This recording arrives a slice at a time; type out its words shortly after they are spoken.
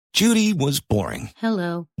Judy was boring.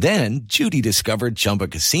 Hello. Then Judy discovered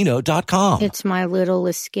ChumbaCasino.com. It's my little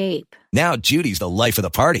escape. Now Judy's the life of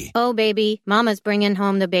the party. Oh, baby, mama's bringing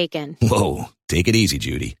home the bacon. Whoa, take it easy,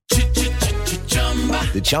 Judy.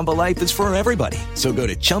 The Chumba life is for everybody. So go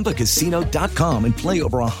to ChumbaCasino.com and play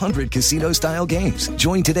over 100 casino-style games.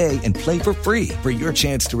 Join today and play for free for your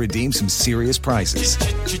chance to redeem some serious prizes.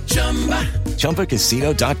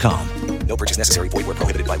 ChumbaCasino.com. No purchase necessary. Void where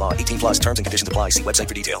prohibited by law. 18+ terms and conditions apply. See website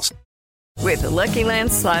for details. With the Lucky Land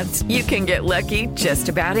Slots, you can get lucky just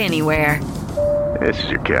about anywhere. This is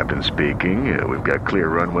your captain speaking. We've got clear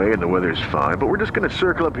runway and the weather's fine, but we're just going to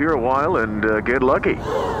circle up here a while and get lucky.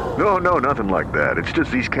 No, nothing like that. It's just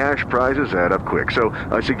these cash prizes add up quick. So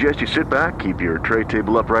I suggest you sit back, keep your tray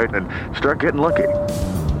table upright, and start getting lucky.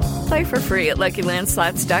 Play for free at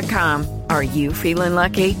LuckyLandSlots.com. Are you feeling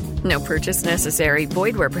lucky? No purchase necessary.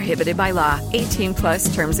 Void where prohibited by law.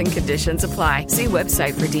 18+ terms and conditions apply. See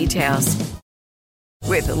website for details.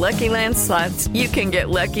 With the Lucky Land Slots, you can get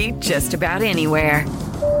lucky just about anywhere.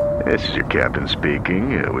 This is your captain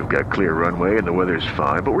speaking. We've got clear runway and the weather's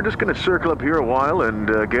fine, but we're just going to circle up here a while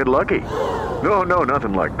and get lucky. No,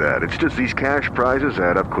 nothing like that. It's just these cash prizes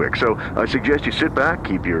add up quick. So I suggest you sit back,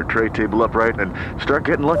 keep your tray table upright, and start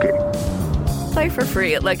getting lucky. Play for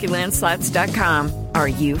free at LuckyLandSlots.com. Are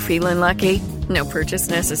you feeling lucky? No purchase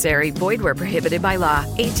necessary. Void where prohibited by law.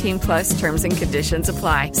 18+ terms and conditions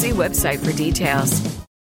apply. See website for details.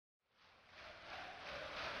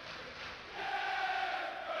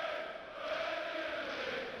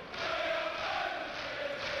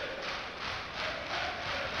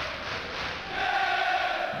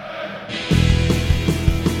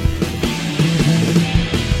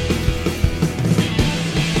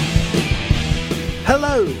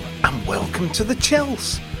 Hello and welcome to the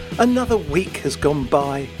Chelsea. Another week has gone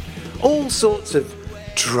by. All sorts of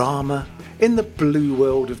drama in the blue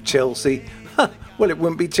world of Chelsea. Well, it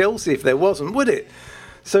wouldn't be Chelsea if there wasn't, would it?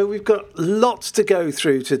 So we've got lots to go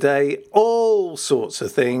through today. All sorts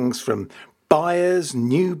of things, from buyers,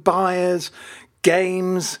 new buyers,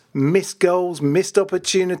 games, missed goals, missed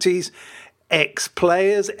opportunities,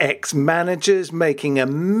 ex-players, ex-managers making a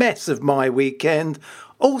mess of my weekend.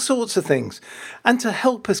 All sorts of things. And to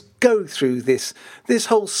help us go through this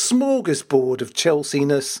whole smorgasbord of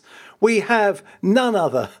Chelsea-ness, we have none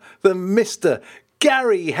other than Mr.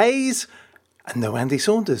 Gary Hayes and no Andy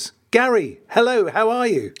Saunders. Gary, hello, how are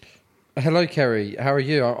you? Hello, Kerry. How are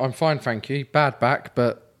you? I'm fine, thank you. Bad back,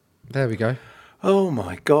 but there we go. Oh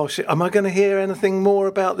my gosh, am I going to hear anything more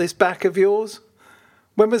about this back of yours?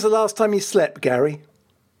 When was the last time you slept, Gary?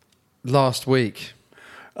 Last week.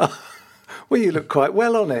 Well, you look quite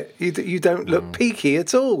well on it. You don't look peaky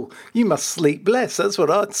at all. You must sleep less. That's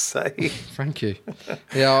what I'd say. Thank you.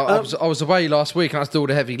 Yeah, I was away last week and I had to do all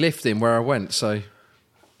the heavy lifting where I went. So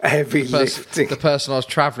heavy lifting. The person I was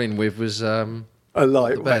travelling with was a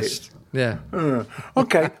lightweight. Yeah.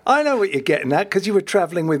 Okay, I know what you're getting at because you were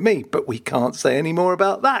travelling with me, but we can't say any more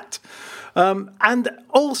about that. And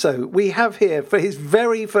also, we have here, for his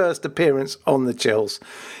very first appearance on the Chels,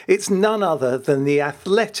 it's none other than the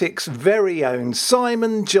Athletic's very own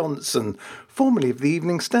Simon Johnson, formerly of the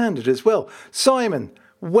Evening Standard as well. Simon,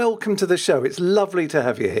 welcome to the show. It's lovely to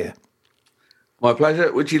have you here. My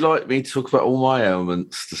pleasure. Would you like me to talk about all my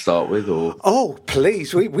ailments to start with, or? Oh,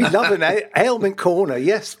 please. We love an ailment corner.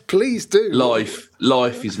 Yes, please do. Life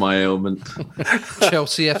is my ailment.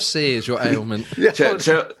 Chelsea FC is your ailment.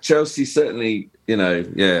 Chelsea certainly,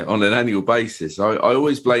 on an annual basis. I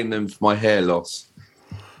always blame them for my hair loss.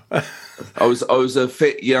 I was a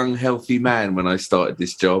fit, young, healthy man when I started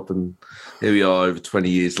this job, and here we are over 20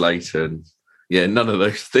 years later, and yeah, none of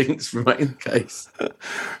those things remain the case.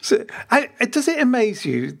 So, does it amaze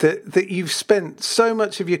you that you've spent so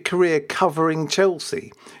much of your career covering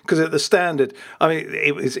Chelsea? Because at the Standard, I mean,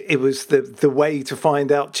 it was the way to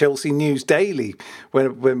find out Chelsea news daily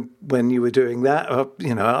when you were doing that.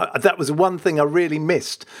 That was one thing I really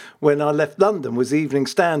missed when I left London, was Evening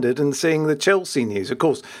Standard and seeing the Chelsea news. Of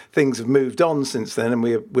course, things have moved on since then, and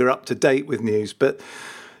we're up to date with news, but.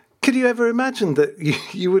 Could you ever imagine that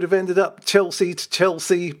you would have ended up Chelsea to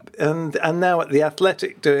Chelsea and now at the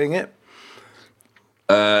Athletic doing it?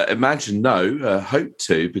 Imagine no, hope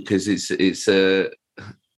to, because it's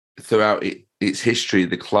throughout its history,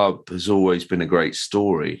 the club has always been a great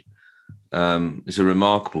story. It's a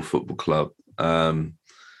remarkable football club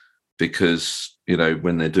because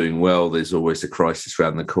when they're doing well, there's always a crisis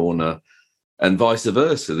around the corner, and vice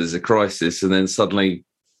versa. There's a crisis, and then suddenly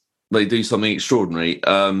they do something extraordinary.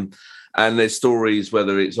 And there's stories,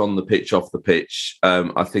 whether it's on the pitch, off the pitch.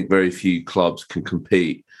 I think very few clubs can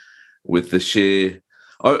compete with the sheer...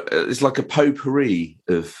 It's like a potpourri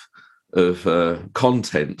of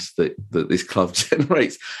content that this club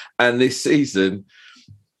generates, and this season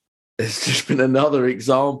it's just been another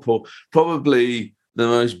example, probably the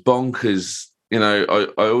most bonkers. You know,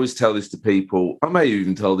 I always tell this to people. I may have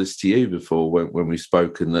even told this to you before when we've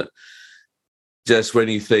spoken, that just when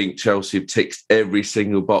you think Chelsea have ticked every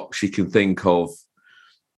single box you can think of,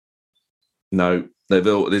 no,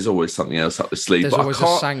 there's always something else up the sleeve. There's always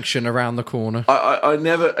a sanction around the corner. I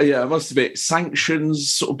never, I must admit, sanctions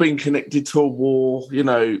sort of being connected to a war,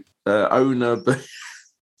 owner, but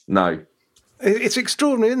no. It's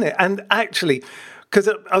extraordinary, isn't it? And actually, because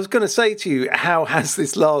I was going to say to you, how has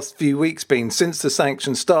this last few weeks been since the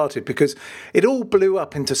sanctions started? Because it all blew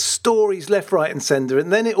up into stories left, right and centre,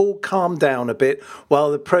 and then it all calmed down a bit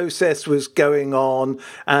while the process was going on,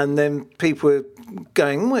 and then people were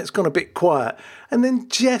going, well, it's gone a bit quiet. And then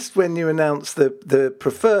just when you announce the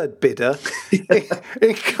preferred bidder,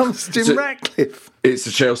 it comes Jim Ratcliffe. It's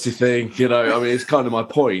a Chelsea thing, it's kind of my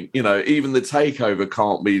point. Even the takeover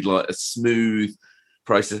can't be like a smooth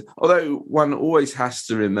process. Although one always has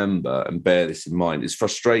to remember and bear this in mind, as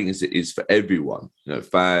frustrating as it is for everyone,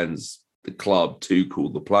 fans, the club,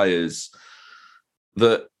 Tuchel, the players,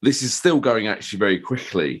 that this is still going actually very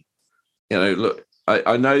quickly. Look,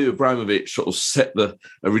 I know Abramovich sort of set a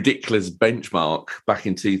ridiculous benchmark back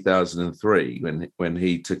in 2003 when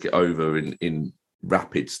he took it over in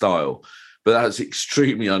rapid style, but that's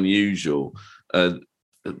extremely unusual.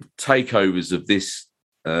 Takeovers of this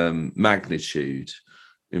magnitude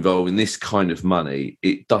involving this kind of money,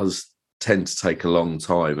 it does tend to take a long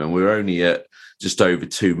time, and we're only at just over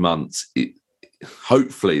 2 months.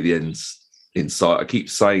 Hopefully the end's in sight. I keep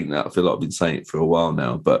saying that. I feel like I've been saying it for a while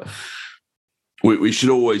now, but we should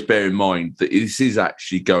always bear in mind that this is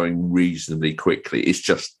actually going reasonably quickly. It's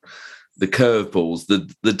just the curveballs,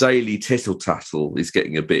 the daily tittle-tattle is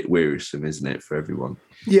getting a bit wearisome, isn't it, for everyone?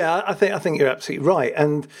 Yeah, I think you're absolutely right.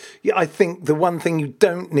 And I think the one thing you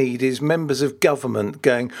don't need is members of government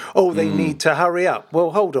going, they need to hurry up.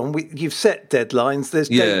 Well, hold on, you've set deadlines, there's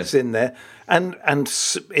dates in there, and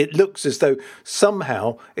it looks as though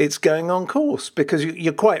somehow it's going on course, because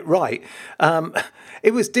you're quite right.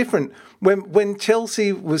 It was different. When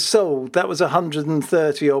Chelsea was sold, that was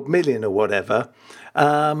 130 odd million or whatever.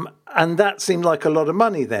 And that seemed like a lot of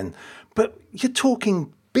money then. But you're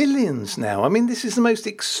talking billions now. I mean, this is the most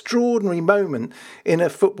extraordinary moment in a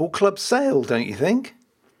football club sale, don't you think?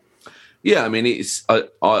 Yeah, I mean, it's.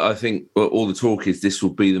 I think all the talk is this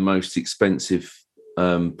will be the most expensive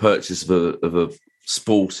purchase of a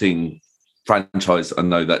sporting franchise. I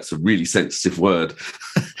know that's a really sensitive word,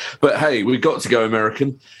 but hey, we've got to go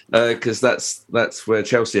American because that's where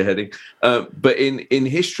Chelsea are heading. But in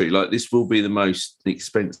history, like, this will be the most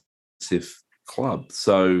expensive club.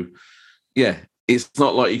 So yeah, it's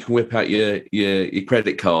not like you can whip out your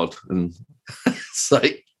credit card and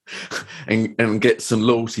say and get some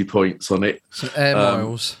loyalty points on it, some air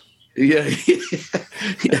miles. Yeah.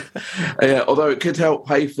 Although it could help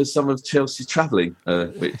pay for some of Chelsea's travelling,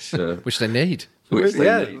 which they need.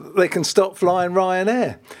 They can stop flying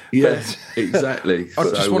Ryanair. Yeah, exactly. I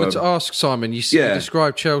just wanted to ask, Simon, you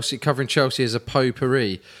described covering Chelsea as a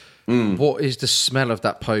potpourri. What is the smell of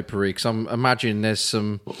that potpourri? Because I'm imagining there's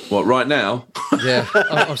some... What, right now? Yeah.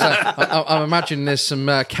 I'm imagining there's some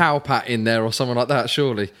cow pat in there or something like that,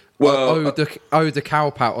 surely. Well, the cow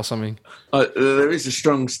pat or something. There is a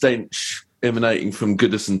strong stench emanating from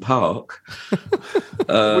Goodison Park.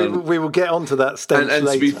 We will get onto that stench and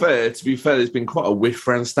later. To be fair, there's been quite a whiff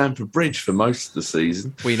around Stamford Bridge for most of the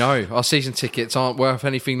season. We know. Our season tickets aren't worth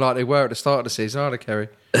anything like they were at the start of the season, are they, Kerry?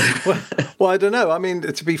 Well, I don't know. I mean,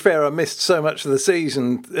 to be fair, I missed so much of the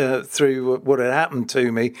season through what had happened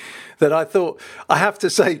to me that I thought, I have to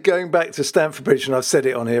say, going back to Stamford Bridge, and I've said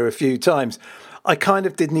it on here a few times, I kind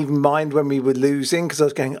of didn't even mind when we were losing because I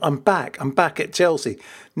was going, I'm back at Chelsea.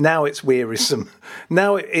 Now it's wearisome.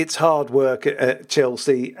 Now it's hard work at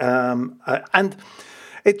Chelsea. And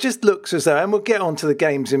it just looks as though, and we'll get on to the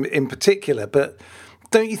games in particular, but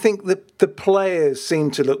don't you think that the players seem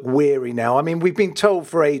to look weary now? I mean, we've been told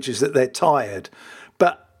for ages that they're tired,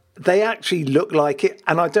 but they actually look like it.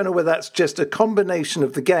 And I don't know whether that's just a combination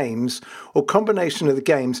of the games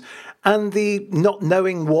and the not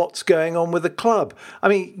knowing what's going on with the club. I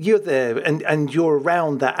mean, you're there and you're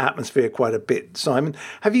around that atmosphere quite a bit, Simon.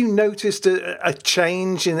 Have you noticed a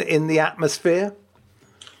change in the atmosphere?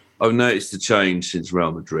 I've noticed a change since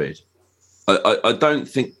Real Madrid. I don't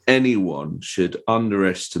think anyone should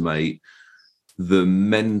underestimate the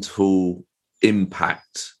mental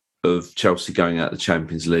impact of Chelsea going out of the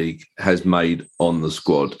Champions League has made on the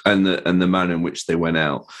squad and the manner in which they went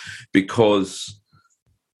out, because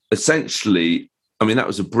essentially, I mean, that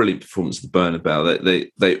was a brilliant performance of the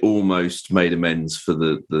Bernabeu. They almost made amends for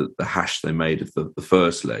the hash they made of the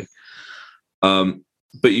first leg.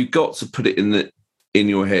 But you've got to put it in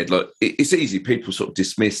your head. Like, it's easy. People sort of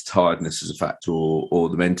dismiss tiredness as a factor or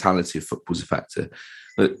the mentality of football as a factor.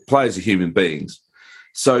 But players are human beings.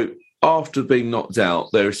 So after being knocked out,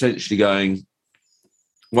 they're essentially going,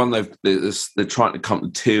 they're trying to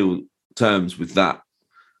come to terms with that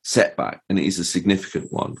setback, and it is a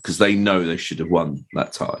significant one because they know they should have won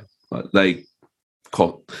that tie. Like, they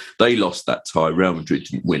lost that tie. Real Madrid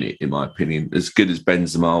didn't win it, in my opinion. As good as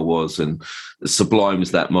Benzema was and as sublime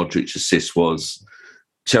as that Modric assist was,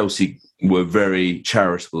 Chelsea were very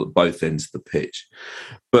charitable at both ends of the pitch.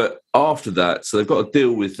 But after that, so they've got to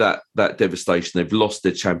deal with that devastation. They've lost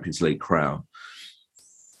their Champions League crown.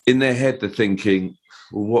 In their head, they're thinking,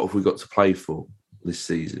 well, what have we got to play for this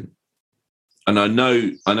season? And I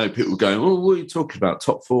know people going, oh, what are you talking about?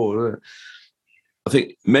 Top four? I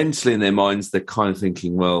think mentally in their minds, they're kind of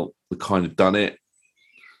thinking, well, we've kind of done it.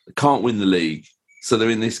 They can't win the league. So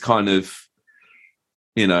they're in this kind of,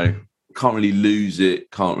 can't really lose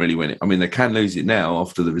it, can't really win it. I mean, they can lose it now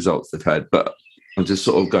after the results they've had, but I'm just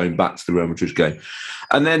sort of going back to the Real Madrid game.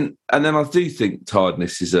 And then I do think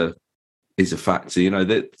tiredness is a factor.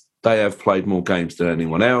 That they have played more games than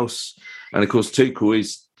anyone else. And of course, Tuchel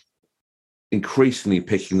is increasingly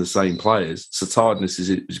picking the same players. So tiredness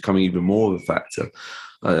is becoming even more of a factor.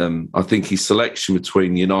 I think his selection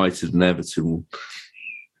between United and Everton,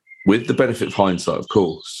 with the benefit of hindsight, of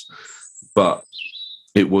course, but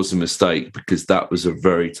it was a mistake because that was a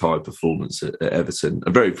very tired performance at Everton,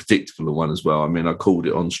 a very predictable one as well. I mean, I called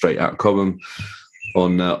it on Straight Out Cobham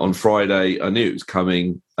on Friday. I knew it was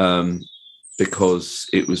coming because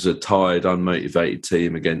it was a tired, unmotivated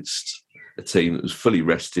team against a team that was fully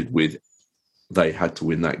rested with. They had to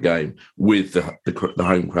win that game with the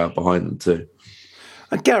home crowd behind them too.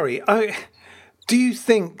 Gary, do you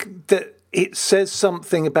think that it says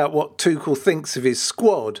something about what Tuchel thinks of his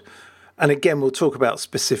squad? And again, we'll talk about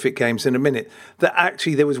specific games in a minute, that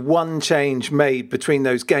actually there was one change made between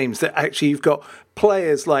those games, that actually you've got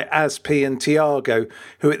players like Aspi and Thiago,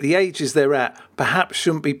 who at the ages they're at, perhaps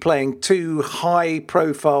shouldn't be playing two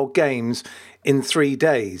high-profile games in 3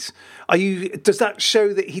 days. Does that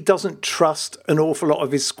show that he doesn't trust an awful lot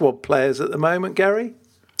of his squad players at the moment, Gary?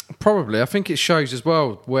 Probably. I think it shows as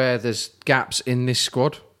well where there's gaps in this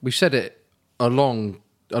squad. We've said it a long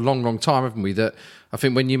time, haven't we? That I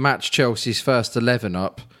think when you match Chelsea's first 11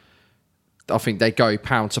 up, I think they go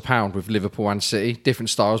pound to pound with Liverpool and City. Different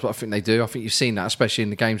styles, but I think they do. I think you've seen that, especially in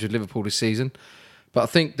the games with Liverpool this season. But I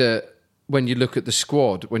think that when you look at the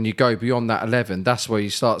squad, when you go beyond that 11, that's where you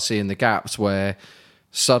start seeing the gaps where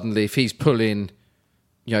suddenly if he's pulling,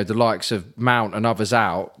 the likes of Mount and others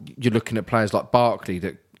out, you're looking at players like Barkley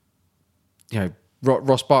that,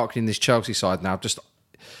 Ross Barkley in this Chelsea side now, just,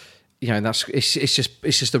 that's it's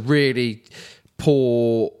just a really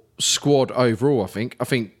poor squad overall. I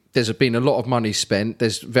think there's been a lot of money spent.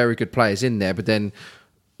 There's very good players in there, but then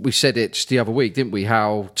we said it just the other week, didn't we?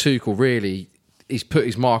 How Tuchel really, he's put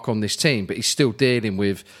his mark on this team, but he's still dealing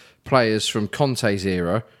with players from Conte's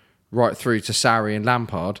era right through to Sarri and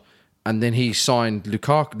Lampard, and then he signed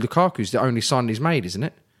Lukaku. Lukaku's the only sign he's made, isn't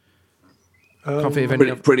it? Can't think of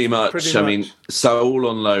any pretty much. I mean, Saul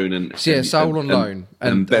on loan Saul on loan,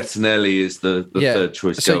 and Bettinelli is the third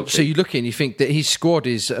choice. So you look in, you think that his squad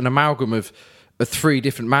is an amalgam of three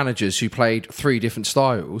different managers who played three different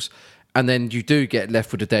styles, and then you do get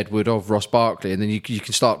left with the deadwood of Ross Barkley, and then you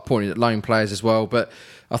can start pointing at loan players as well. But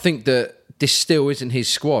I think that this still isn't his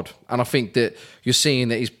squad, and I think that you're seeing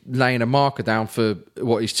that he's laying a marker down for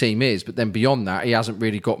what his team is, but then beyond that, he hasn't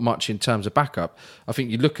really got much in terms of backup. I think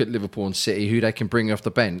you look at Liverpool and City, who they can bring off the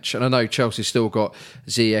bench, and I know Chelsea's still got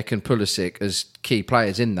Ziyech and Pulisic as key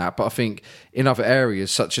players in that, but I think in other areas,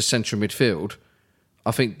 such as central midfield,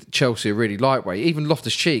 I think Chelsea are really lightweight. Even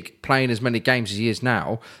Loftus-Cheek, playing as many games as he is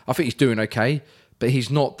now, I think he's doing okay, but he's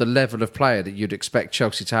not the level of player that you'd expect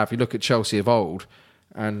Chelsea to have. You look at Chelsea of old,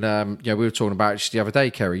 and we were talking about it just the other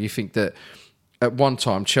day, Kerry. You think that at one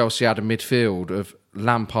time Chelsea had a midfield of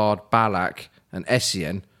Lampard, Ballack and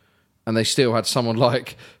Essien, and they still had someone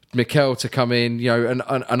like Mikel to come in,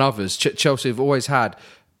 and others. Chelsea have always had,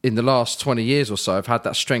 in the last 20 years or so, have had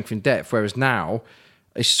that strength in depth, whereas now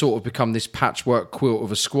it's sort of become this patchwork quilt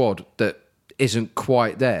of a squad that isn't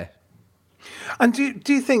quite there. And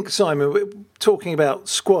do you think, Simon, we're talking about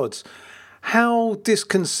squads, how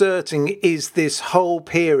disconcerting is this whole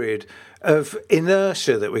period of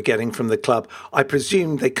inertia that we're getting from the club? I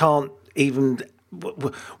presume they can't even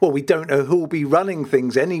well, we don't know who'll be running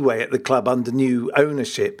things anyway at the club under new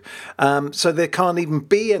ownership. So there can't even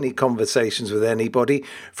be any conversations with anybody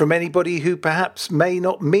from anybody who perhaps may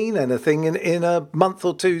not mean anything in a month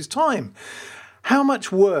or two's time. How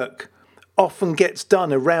much work often gets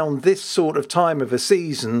done around this sort of time of a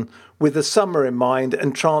season with the summer in mind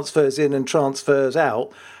and transfers in and transfers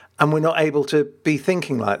out, and we're not able to be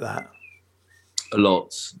thinking like that? A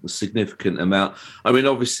significant amount. I mean,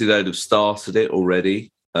 obviously they'd have started it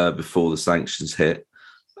already before the sanctions hit.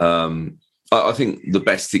 I think the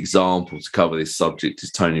best example to cover this subject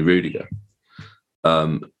is Tony Rudiger,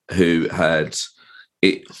 who had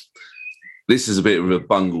it. This is a bit of a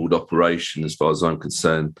bungled operation as far as I'm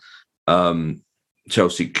concerned.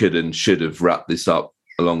 Chelsea could and should have wrapped this up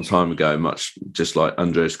a long time ago, much just like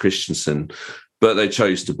Andreas Christensen. But they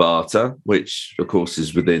chose to barter, which, of course,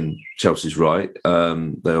 is within Chelsea's right. They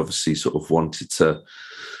obviously sort of wanted to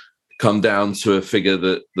come down to a figure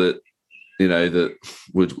that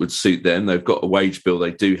would suit them. They've got a wage bill they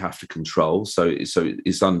do have to control, so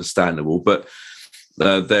it's understandable. But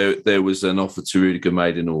there was an offer to Rudiger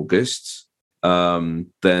made in August. Then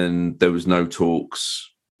there was no talks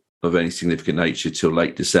of any significant nature till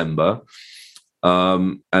late December.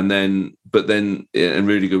 And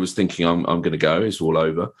Rudiger was thinking, I'm going to go, it's all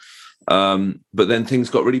over. But then things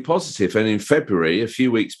got really positive. And in February, a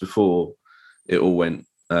few weeks before it all went,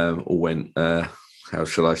 how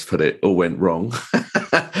shall I put it? All went wrong.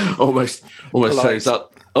 almost shows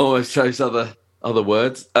other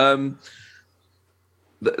words.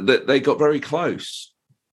 They got very close.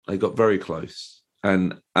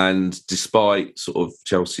 And despite sort of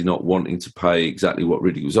Chelsea not wanting to pay exactly what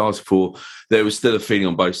Rudiger was asked for, there was still a feeling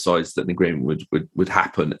on both sides that an agreement would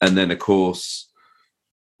happen. And then, of course,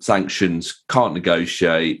 sanctions, can't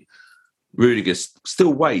negotiate. Rudiger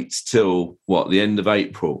still waits till, the end of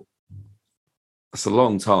April. That's a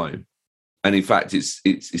long time. And in fact, it's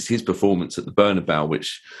his performance at the Bernabeu,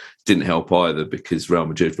 which didn't help either, because Real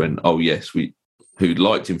Madrid went, oh, yes, who'd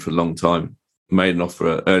liked him for a long time, made an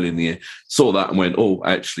offer early in the year, saw that and went, oh,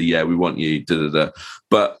 actually, yeah, we want you, da-da-da.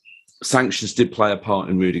 But sanctions did play a part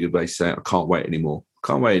in Rudiger basically saying, I can't wait anymore.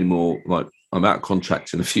 Like, I'm out of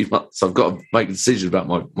contract in a few months. I've got to make a decision about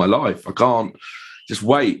my life. I can't just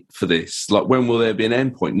wait for this. Like, when will there be an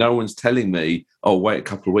end point? No one's telling me, oh, wait a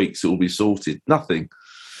couple of weeks, it will be sorted. Nothing.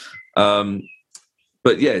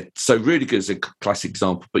 But yeah, so Rudiger's a classic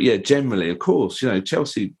example. But yeah, generally, of course,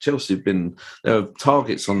 Chelsea have been, there are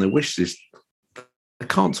targets on their wish list. I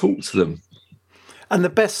can't talk to them. And the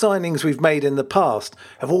best signings we've made in the past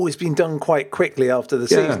have always been done quite quickly after the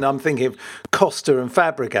season. I'm thinking of Costa and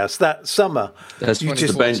Fabregas that summer. That's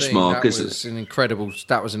just the benchmark, isn't it?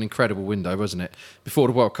 That was an incredible window, wasn't it? Before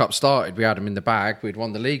the World Cup started, we had them in the bag. We'd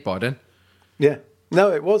won the league by then. Yeah.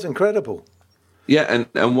 No, it was incredible. Yeah,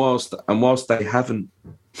 and whilst they haven't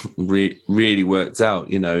really worked out,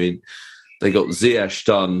 they got Ziyech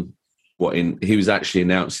done. He was actually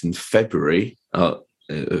announced in February of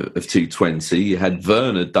 2020. You had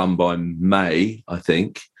Werner done by May, I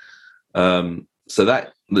think. So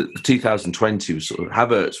that the 2020 was sort of,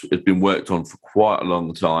 Havertz had been worked on for quite a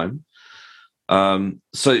long time.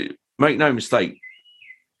 So make no mistake,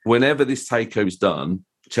 whenever this takeover is done,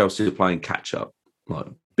 Chelsea are playing catch up, like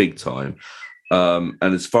big time. And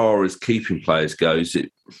as far as keeping players goes,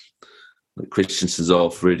 Christensen's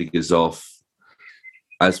off, Rudiger's off.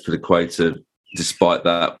 As per the quota, despite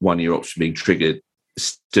that 1 year option being triggered,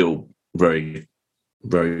 still very,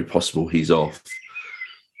 very possible he's off.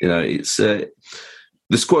 It's the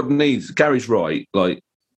squad needs. Gary's right. Like,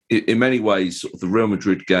 in many ways, sort of the Real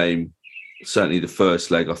Madrid game, certainly the first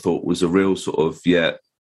leg, I thought was a real sort of,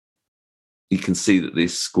 you can see that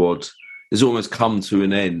this squad has almost come to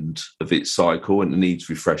an end of its cycle and it needs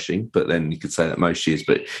refreshing. But then you could say that most years,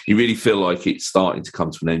 but you really feel like it's starting to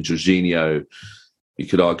come to an end. Jorginho, you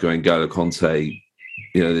could argue, N'Golo Conte,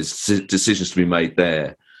 there's decisions to be made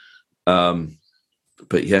there.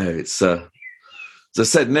 But yeah, it's, as I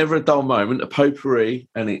said, never a dull moment, a potpourri,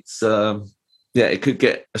 and it's, it could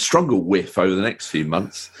get a stronger whiff over the next few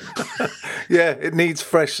months. Yeah, it needs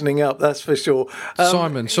freshening up, that's for sure.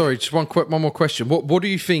 Simon, sorry, just one more question. What do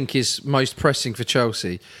you think is most pressing for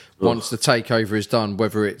Chelsea once the takeover is done,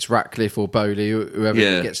 whether it's Ratcliffe or Bowley, whoever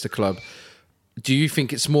gets the club? Do you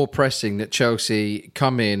think it's more pressing that Chelsea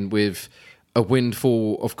come in with a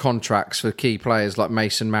windfall of contracts for key players like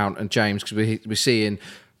Mason Mount and James? Because we're seeing,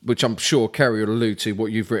 which I'm sure Kerry will allude to,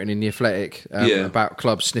 what you've written in The Athletic about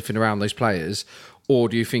clubs sniffing around those players. Or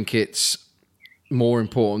do you think it's more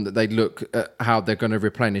important that they look at how they're going to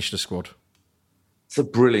replenish the squad? It's a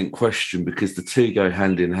brilliant question, because the two go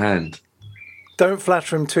hand in hand. Don't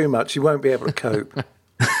flatter him too much. You won't be able to cope.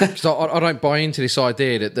 Because I don't buy into this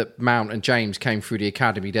idea that Mount and James came through the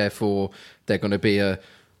academy, therefore they're going to be a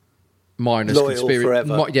minus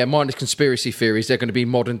conspiracy theories. They're going to be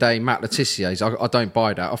modern day Matt Letizier's. I don't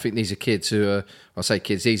buy that. I think these are kids who are, I say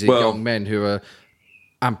kids, these are young men who are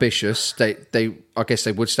ambitious. I guess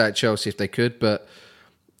they would stay at Chelsea if they could, but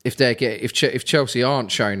if Chelsea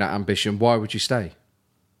aren't showing that ambition, why would you stay?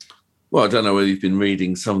 Well, I don't know whether you've been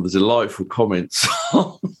reading some of the delightful comments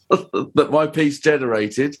that my piece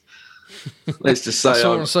generated. Let's just say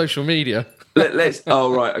on social media. Let's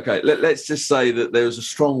just say that there was a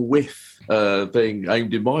strong whiff being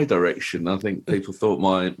aimed in my direction. I think people thought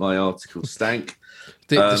my article stank.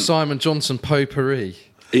 The Simon Johnson potpourri.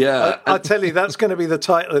 Yeah, I tell you, that's going to be the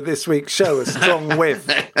title of this week's show: a strong whiff.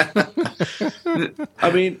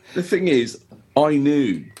 I mean, the thing is, I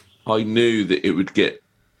knew that it would get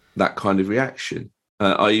that kind of reaction.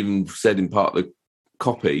 I even said in part of the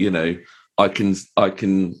copy, you know, I can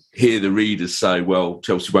hear the readers say, "Well,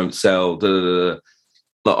 Chelsea won't sell." Da, da, da.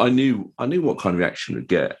 Like I knew what kind of reaction it would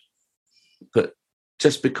get, but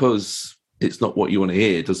just because it's not what you want to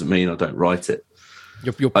hear doesn't mean I don't write it.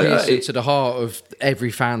 You're piercing to the heart of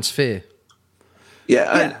every fan's fear.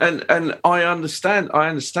 Yeah. And I understand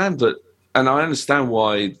that, and I understand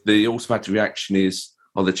why the automatic reaction is,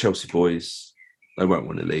 "Oh, the Chelsea boys, they won't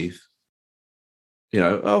want to leave." You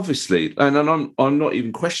know, obviously, and I'm not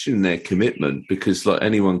even questioning their commitment, because like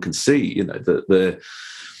anyone can see, you know, that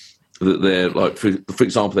they're like, for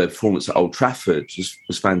example, their performance at Old Trafford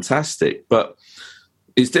was fantastic, but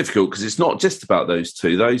it's difficult because it's not just about those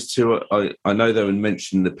two. Those two, I know they were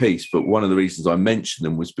mentioned in the piece, but one of the reasons I mentioned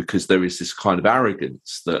them was because there is this kind of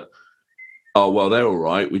arrogance that, oh well, they're all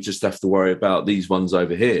right, we just have to worry about these ones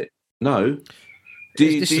over here. No. Do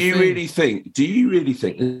you really think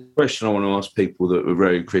the question I want to ask people that were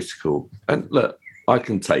very critical, and look, I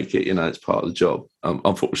can take it, you know, it's part of the job,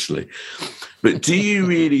 unfortunately, but do you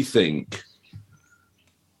really think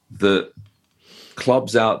that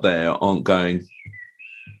clubs out there aren't going,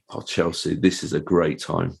 "Oh, Chelsea, this is a great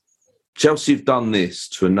time"? Chelsea have done this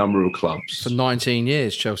to a number of clubs. For 19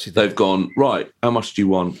 years, Chelsea did. They've gone, right, how much do you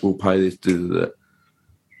want? We'll pay this, do that.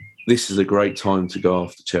 This is a great time to go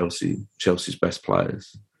after Chelsea's best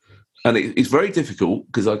players. And it's very difficult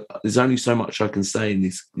because there's only so much I can say in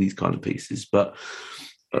these kind of pieces. But,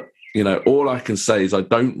 you know, all I can say is I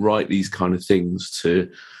don't write these kind of things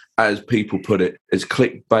to, as people put it, as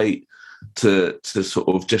clickbait, to sort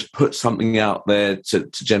of just put something out there to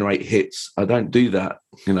generate hits. I don't do that,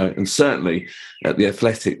 you know, and certainly at The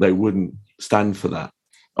Athletic, they wouldn't stand for that.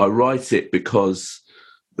 I write it because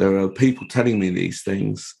there are people telling me these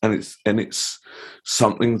things, and it's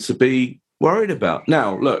something to be worried about.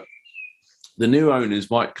 Now, look, the new owners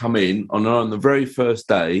might come in on the very first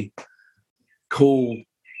day,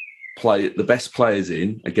 play the best players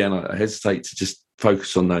in. Again, I hesitate to just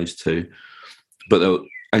focus on those two, but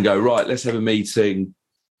and go, right, let's have a meeting.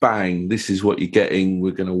 Bang, this is what you're getting.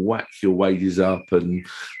 We're going to whack your wages up, and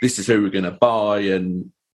this is who we're going to buy.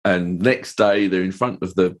 And next day, they're in front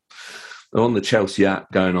of on the Chelsea app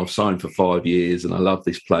going, "I've signed for 5 years and I love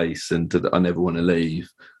this place and I never want to leave."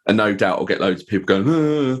 And no doubt I'll get loads of people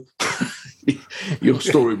going, "Your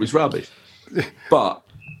story was rubbish." But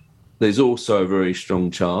there's also a very strong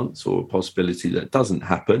chance or a possibility that it doesn't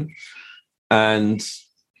happen. And,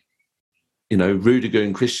 you know, Rudiger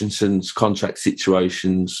and Christensen's contract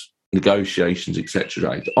situations, negotiations,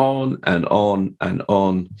 etc., on and on and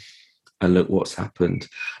on. And look what's happened.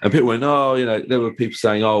 And people went, "Oh, you know," there were people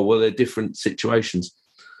saying, "Oh, well, they're different situations."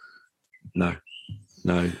 No.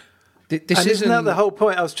 Isn't that the whole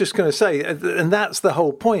point? I was just going to say, and that's the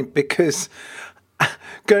whole point, because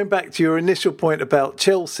going back to your initial point about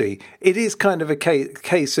Chelsea, it is kind of a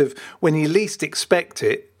case of when you least expect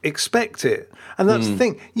it. And that's the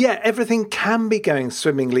thing. Yeah, everything can be going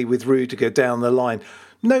swimmingly with Rudiger down the line.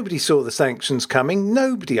 Nobody saw the sanctions coming.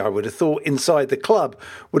 Nobody, I would have thought, inside the club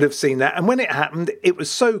would have seen that. And when it happened, it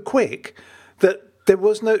was so quick that there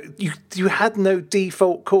was you had no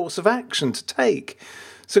default course of action to take.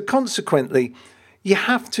 So consequently, you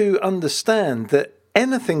have to understand that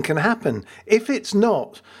anything can happen. If it's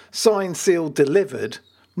not signed, sealed, delivered,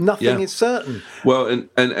 nothing is certain. Well,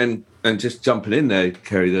 and just jumping in there,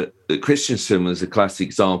 Kerry, that Christensen was a classic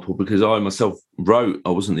example, because I myself wrote, I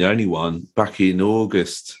wasn't the only one, back in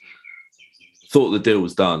August, thought the deal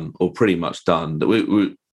was done, or pretty much done.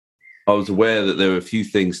 That I was aware that there were a few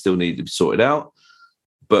things still needed to be sorted out,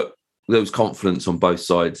 but there was confidence on both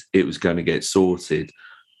sides it was going to get sorted.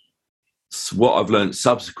 So what I've learned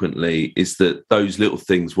subsequently is that those little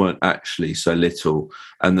things weren't actually so little,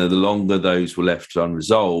 and that the longer those were left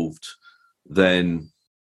unresolved, then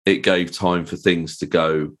it gave time for things to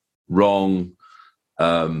go wrong.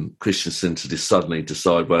 Christensen to just suddenly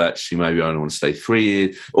decide, well, actually, maybe I don't want to stay 3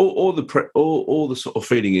 years. All the sort of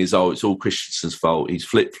feeling is, it's all Christensen's fault. He's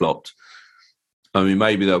flip-flopped. I mean,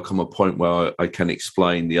 maybe there'll come a point where I can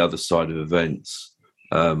explain the other side of events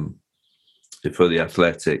for the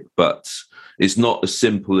Athletic, but it's not as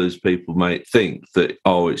simple as people might think that,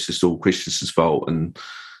 it's just all Christensen's fault and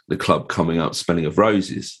the club coming up smelling of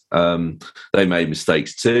roses. They made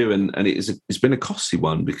mistakes too, and it's been a costly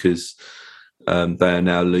one because they are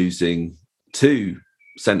now losing 2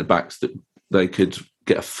 centre-backs that they could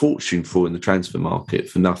get a fortune for in the transfer market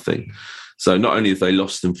for nothing. So not only have they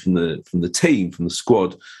lost them from the team, from the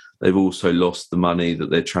squad, they've also lost the money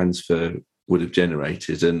that their transfer would have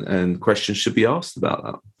generated, and questions should be asked about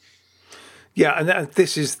that. Yeah, and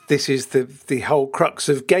this is the whole crux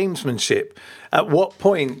of gamesmanship. At what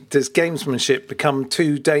point does gamesmanship become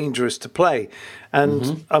too dangerous to play?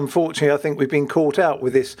 And unfortunately, I think we've been caught out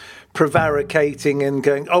with this prevaricating and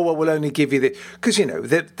going, we'll only give you this. Because,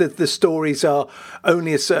 the stories are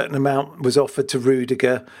only a certain amount was offered to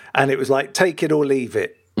Rudiger, and it was like, take it or leave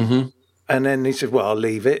it. Mm-hmm. And then he said, well, I'll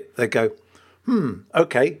leave it. They go,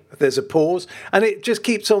 okay, there's a pause. And it just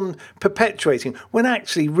keeps on perpetuating when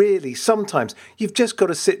actually, really, sometimes you've just got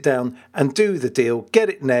to sit down and do the deal, get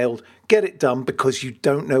it nailed, get it done, because you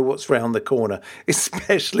don't know what's round the corner,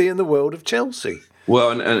 especially in the world of Chelsea.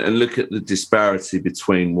 Well, and look at the disparity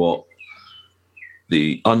between what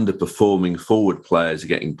the underperforming forward players are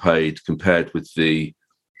getting paid compared with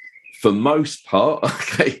for most part,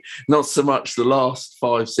 okay, not so much the last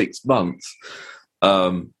 5-6 months,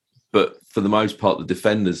 but for the most part, the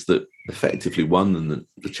defenders that effectively won them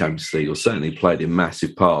the Champions League, or certainly played in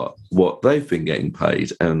massive part, what they've been getting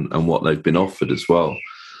paid and what they've been offered as well.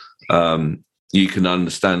 You can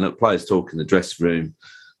understand that players talk in the dressing room.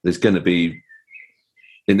 There's going to be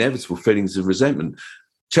inevitable feelings of resentment.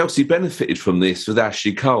 Chelsea benefited from this with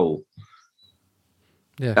Ashley Cole.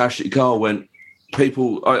 Yeah. Ashley Cole went...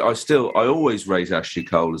 People, I always raise Ashley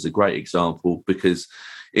Cole as a great example because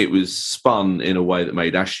it was spun in a way that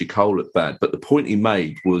made Ashley Cole look bad. But the point he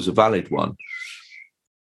made was a valid one.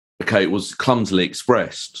 Okay, it was clumsily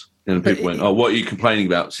expressed. And people went, what are you complaining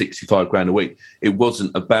about? 65 grand a week. It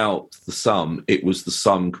wasn't about the sum. It was the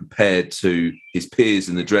sum compared to his peers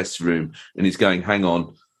in the dressing room. And he's going, hang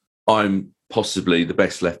on, I'm possibly the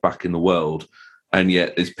best left back in the world. And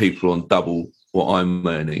yet there's people on double what I'm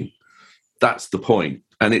earning. That's the point.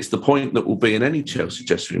 And it's the point that will be in any Chelsea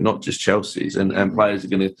dressing room, not just Chelsea's. And players are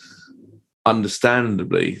going to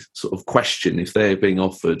understandably sort of question if they're being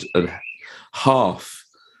offered half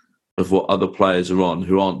of what other players are on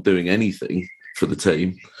who aren't doing anything for the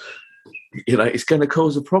team. It's going to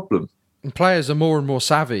cause a problem. And players are more and more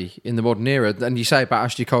savvy in the modern era. And you say about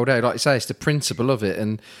Ashley Cole, like you say, it's the principle of it.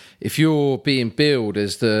 And if you're being billed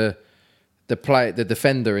as the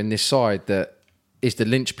defender in this side that is the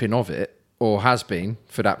linchpin of it, or has been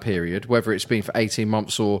for that period, whether it's been for 18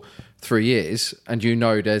 months or 3 years, and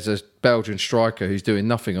there's a Belgian striker who's doing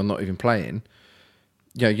nothing or not even playing,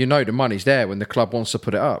 the money's there when the club wants to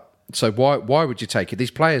put it up. So why would you take it? These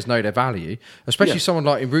players know their value, especially someone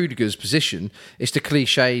like in Rudiger's position. It's the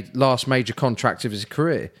cliched last major contract of his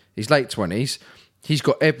career. He's late 20s. He's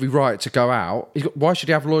got every right to go out. Why should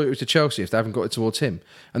he have loyalty to Chelsea if they haven't got it towards him?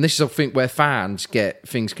 And this is, I think, where fans get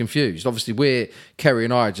things confused. Obviously, Kerry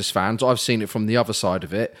and I are just fans. I've seen it from the other side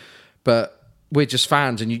of it. But we're just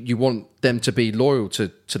fans, and you want them to be loyal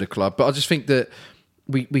to the club. But I just think that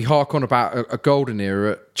we hark on about a golden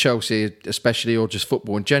era at Chelsea, especially, or just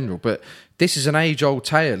football in general. But this is an age-old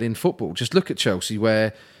tale in football. Just look at Chelsea,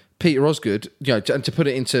 where Peter Osgood, and to put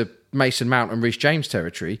it into Mason Mount and Reece James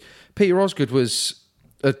territory, Peter Osgood was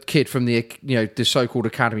a kid from the so-called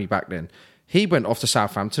academy back then. He went off to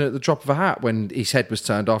Southampton at the drop of a hat when his head was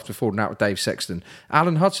turned after falling out with Dave Sexton.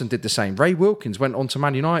 Alan Hudson did the same. Ray Wilkins went on to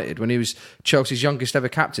Man United when he was Chelsea's youngest ever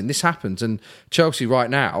captain. This happens, and Chelsea right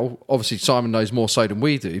now, obviously Simon knows more so than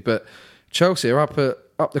we do, but Chelsea are up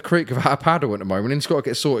the creek of our paddle at the moment, and it's got to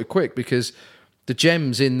get sorted quick because the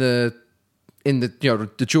gems in the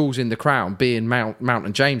the jewels in the crown being Mount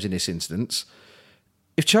and James in this instance.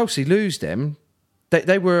 If Chelsea lose them,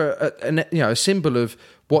 they were a symbol of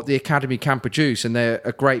what the academy can produce, and they're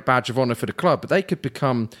a great badge of honour for the club. But they could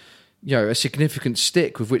become, a significant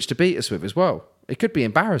stick with which to beat us with as well. It could be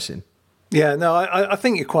embarrassing. Yeah, no, I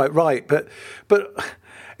think you're quite right, but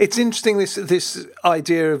it's interesting this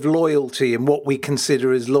idea of loyalty and what we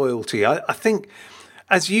consider as loyalty. I think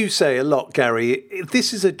as you say a lot, Gary,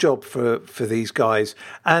 this is a job for these guys.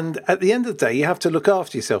 And at the end of the day, you have to look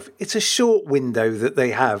after yourself. It's a short window that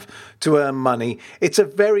they have to earn money. It's a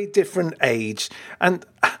very different age. And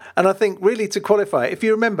I think really to qualify, if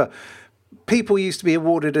you remember, people used to be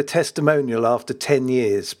awarded a testimonial after 10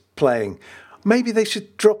 years playing. Maybe they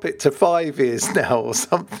should drop it to 5 years now or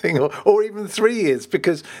something, or even 3 years,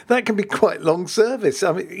 because that can be quite long service.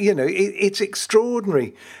 I mean, it's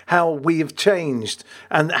extraordinary how we have changed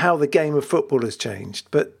and how the game of football has changed.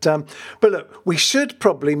 But look, we should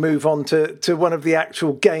probably move on to one of the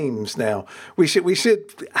actual games now. We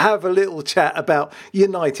should have a little chat about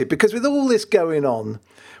United, because with all this going on,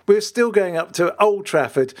 we're still going up to Old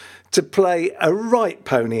Trafford to play a right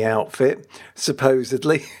pony outfit,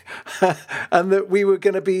 supposedly, and that we were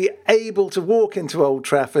going to be able to walk into Old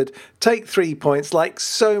Trafford, take 3 points like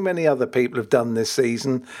so many other people have done this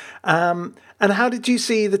season. And how did you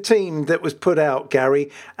see the team that was put out, Gary?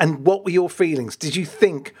 And what were your feelings? Did you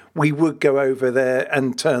think we would go over there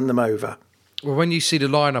and turn them over? Well, when you see the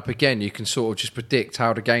lineup again, you can sort of just predict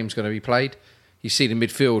how the game's going to be played. You see the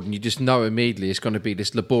midfield and you just know immediately it's going to be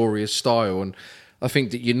this laborious style. And I think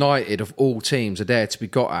that United, of all teams, are there to be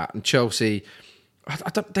got at. And Chelsea,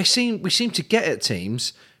 we seem to get at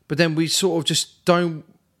teams, but then we sort of just don't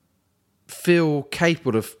feel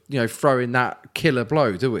capable of throwing that killer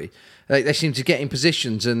blow, do we? They seem to get in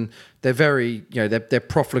positions and they're very they're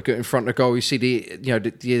profligate in front of goal. You see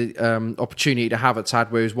the opportunity that Havertz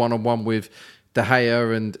had where he was 1-on-1 with De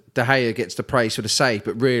Gea, and De Gea gets the praise for the save,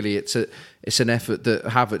 but really it's an effort that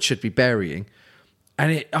Havertz should be burying.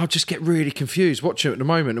 And I'll just get really confused watching it at the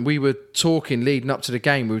moment. And we were talking leading up to the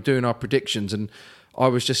game, we were doing our predictions, and I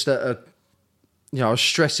was just I was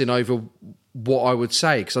stressing over what I would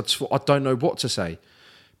say, because I don't know what to say.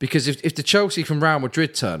 Because if the Chelsea from Real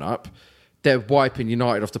Madrid turn up, they're wiping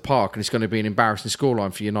United off the park, and it's going to be an embarrassing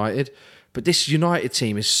scoreline for United. But this United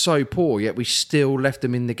team is so poor, yet we still left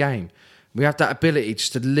them in the game. We have that ability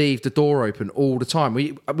just to leave the door open all the time.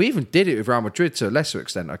 We even did it with Real Madrid to a lesser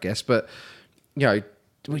extent, I guess. But,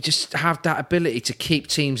 we just have that ability to keep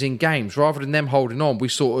teams in games. Rather than them holding on, we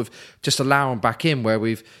sort of just allow them back in where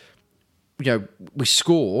we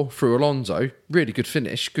score through Alonso. Really good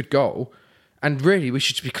finish, good goal. And really, we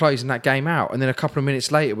should be closing that game out. And then a couple of minutes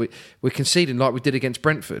later, we're conceding like we did against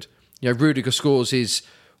Brentford. Rudiger scores his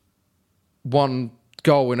one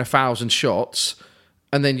goal in 1,000 shots.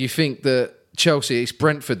 And then you think that Chelsea, it's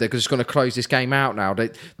Brentford, they're just going to close this game out now.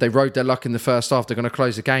 They rode their luck in the first half, they're going to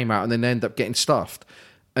close the game out, and then they end up getting stuffed.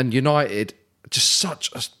 And United, just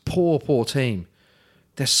such a poor team.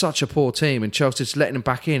 They're such a poor team, and Chelsea's letting them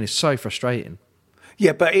back in is so frustrating.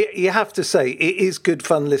 Yeah, but you have to say, it is good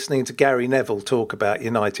fun listening to Gary Neville talk about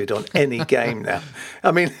United on any game now.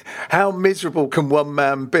 I mean, how miserable can one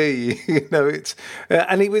man be?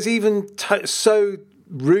 And he was even so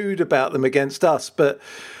rude about them against us, but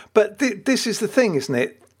this is the thing, isn't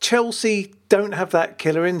it? Chelsea don't have that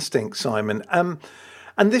killer instinct, Simon. And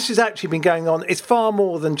this has actually been going on. It's far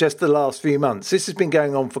more than just the last few months. This has been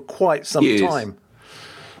going on for quite some time.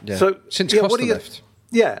 Yeah. So since Costa left.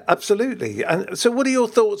 Yeah, absolutely. And so what are your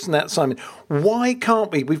thoughts on that, Simon? Why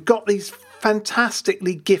can't we? We've got these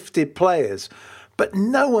fantastically gifted players, but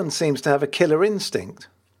no one seems to have a killer instinct.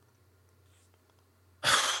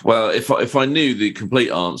 Well, if I knew the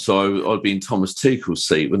complete answer, I'd be in Thomas Tuchel's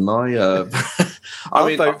seat, wouldn't I?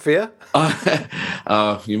 I'll vote for you.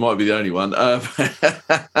 You might be the only one.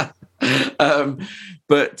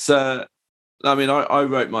 But I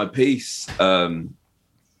wrote my piece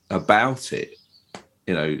about it.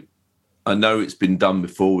 I know it's been done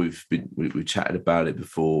before. We've chatted about it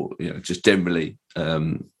before. Just generally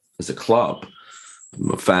as a club, I'm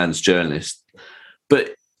a fans, journalist,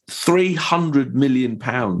 but. £300 million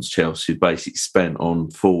Chelsea basically spent on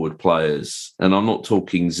forward players, and I'm not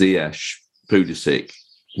talking Ziyech, Pulisic,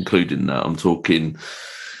 including that. I'm talking,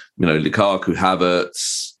 Lukaku,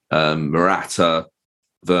 Havertz, Morata,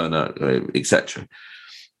 Werner, etc.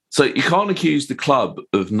 So you can't accuse the club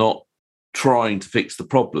of not trying to fix the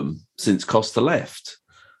problem since Costa left.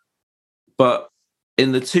 But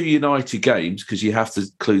in the two United games, because you have to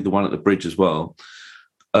include the one at the Bridge as well.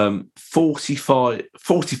 45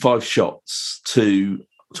 shots to, I'm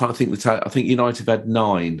trying to think, I think United have had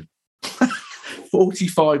 9.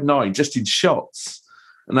 45-9 just in shots.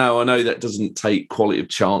 Now, I know that doesn't take quality of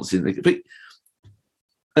chance in but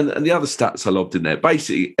and the other stats I lobbed in there,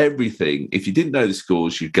 basically everything, if you didn't know the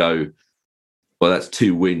scores, you'd go, well, that's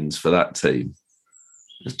 2 wins for that team.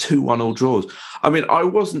 There's 2 1-all draws. I mean, I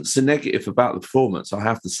wasn't so negative about the performance, I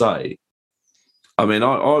have to say. I mean,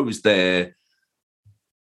 I was there.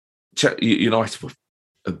 United were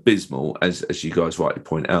abysmal, as you guys rightly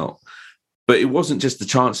point out. But it wasn't just the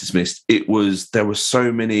chances missed. There were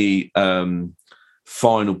so many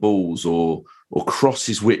final balls or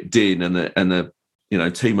crosses whipped in, and a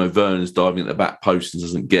Timo Werner's diving at the back post and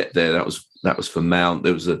doesn't get there. That was for Mount.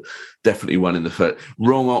 There was definitely one in the first.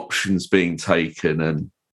 Wrong options being taken,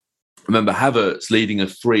 and remember Havertz leading a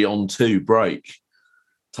 3-on-2 break.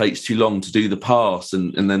 Takes too long to do the pass,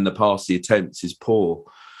 and then the pass he attempts is poor.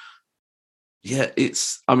 Yeah,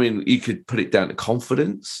 you could put it down to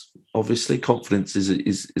confidence. Obviously, confidence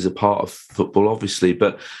is a part of football, obviously,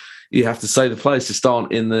 but you have to say the players just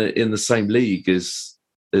aren't in the same league as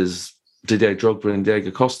Didier Drogba and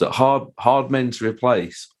Diego Costa. Hard men to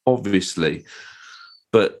replace, obviously.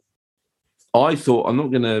 But I thought I'm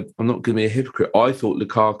not gonna be a hypocrite. I thought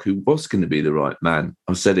Lukaku was going to be the right man.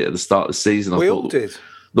 I said it at the start of the season. We all did.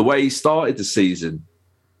 The way he started the season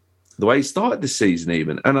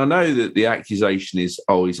even. And I know that the accusation is,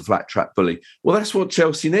 he's a flat track bully. Well, that's what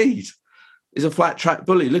Chelsea need, is a flat track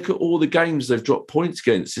bully. Look at all the games they've dropped points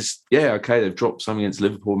against. They've dropped some against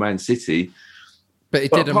Liverpool, Man City. But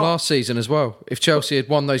it did them last season as well. If Chelsea had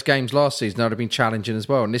won those games last season, that would have been challenging as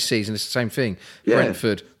well. And this season, it's the same thing. Yeah.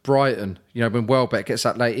 Brentford, Brighton, when Welbeck gets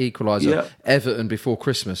that late equaliser, Everton before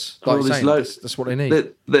Christmas. That's what they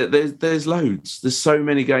need. There's loads. There's so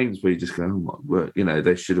many games where you just go, oh my word,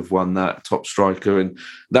 they should have won that, top striker. And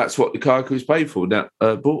that's what Lukaku was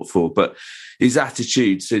bought for. But his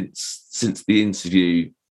attitude since the interview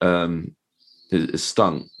has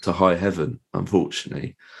stunk to high heaven,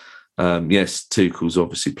 unfortunately. Yes, Tuchel's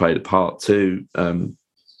obviously played a part too.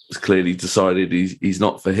 It's clearly decided he's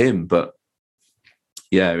not for him. But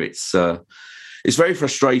yeah, it's very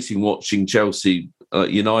frustrating watching Chelsea.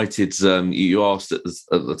 United's. You asked at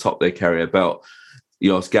the top of their career belt.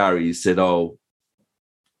 You asked Gary. You said,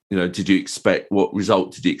 did you expect, what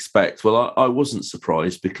result did you expect? Well, I wasn't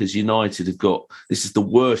surprised, because United have got, this is the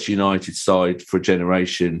worst United side for a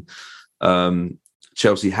generation.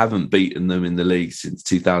 Chelsea haven't beaten them in the league since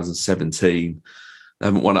 2017. They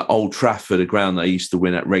haven't won at Old Trafford, a ground they used to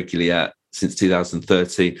win at regularly at, since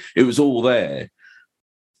 2013. It was all there,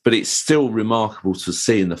 but it's still remarkable to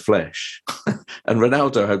see in the flesh. And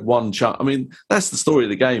Ronaldo had one chance. I mean, that's the story of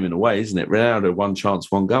the game in a way, isn't it? Ronaldo, one chance,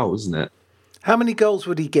 one goal, isn't it? How many goals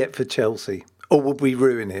would he get for Chelsea? Or would we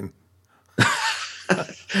ruin him?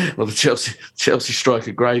 Well, the Chelsea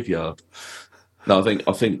striker graveyard. No,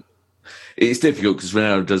 I think it's difficult because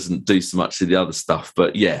Ronaldo doesn't do so much of the other stuff.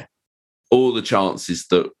 But yeah, all the chances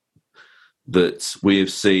that we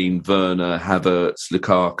have seen Werner, Havertz,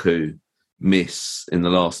 Lukaku miss in the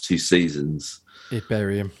last 2 seasons, he'd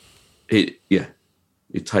bury him. He'd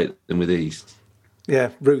take them with ease.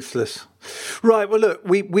 Yeah, ruthless. Right, well, look,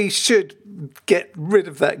 we should get rid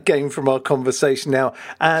of that game from our conversation now,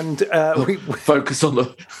 and we focus on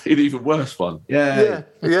an even worse one. Yeah.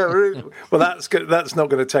 Well, that's good. That's not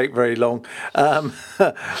going to take very long. And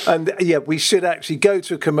yeah, we should actually go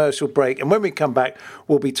to a commercial break, and when we come back,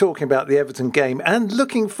 we'll be talking about the Everton game and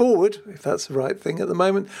looking forward, if that's the right thing at the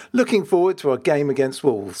moment, looking forward to our game against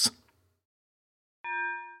Wolves.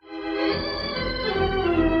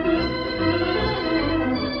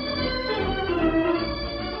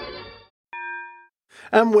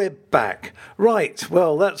 And we're back. Right,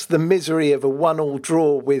 well, that's the misery of a 1-1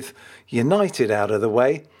 draw with United out of the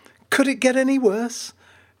way. Could it get any worse?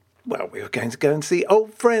 Well, we were going to go and see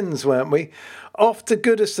old friends, weren't we? Off to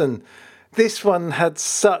Goodison. This one had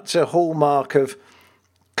such a hallmark of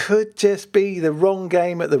could just be the wrong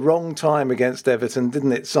game at the wrong time against Everton,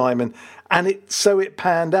 didn't it, Simon? And it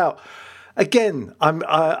panned out. Again,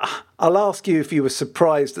 I'll ask you if you were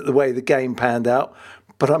surprised at the way the game panned out,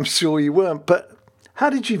 but I'm sure you weren't. But how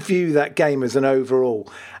did you view that game as an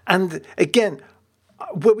overall? And again,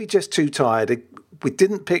 were we just too tired? We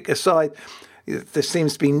didn't pick a side. There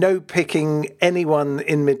seems to be no picking anyone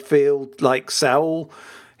in midfield like Saul.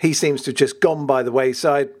 He seems to have just gone by the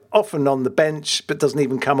wayside, often on the bench, but doesn't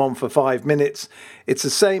even come on for 5 minutes. It's the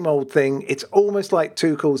same old thing. It's almost like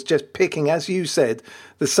Tuchel's just picking, as you said,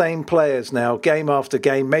 the same players now, game after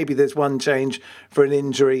game. Maybe there's one change for an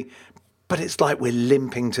injury, but it's like we're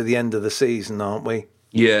limping to the end of the season, aren't we?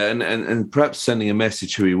 Yeah, and perhaps sending a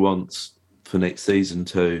message who he wants for next season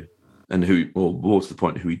too, and more to the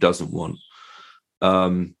point, who he doesn't want.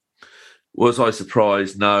 Was I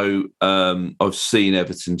surprised? No. I've seen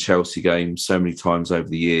Everton-Chelsea games so many times over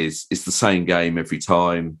the years. It's the same game every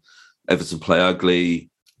time. Everton play ugly,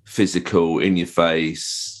 physical, in your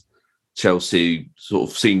face. Chelsea sort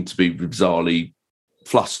of seem to be bizarrely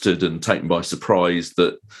flustered and taken by surprise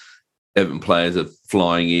that Everton players are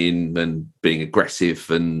flying in and being aggressive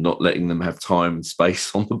and not letting them have time and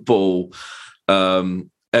space on the ball.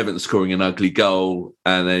 Everton scoring an ugly goal,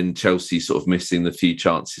 and then Chelsea sort of missing the few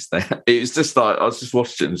chances there. It was just like I was just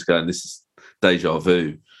watching it and just going, "This is deja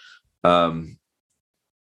vu."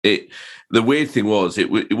 The weird thing was it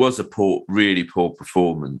was a really poor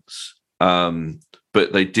performance,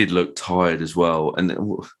 but they did look tired as well. And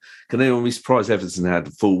can anyone be surprised Everton had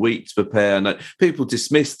a full week to prepare? And people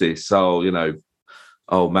dismiss this, managers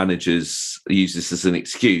use this as an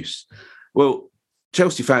excuse. Well,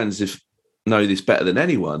 Chelsea fans know this better than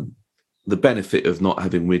anyone, the benefit of not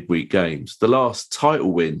having midweek games. The last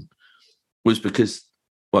title win was because,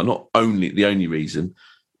 well, not only the only reason,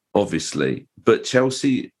 obviously, but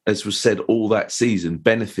Chelsea, as was said all that season,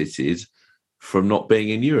 benefited from not being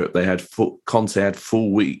in Europe. They had Conte had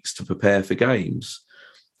 4 weeks to prepare for games.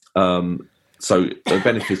 So they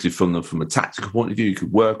benefited from them from a tactical point of view. You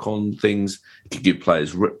could work on things, you could give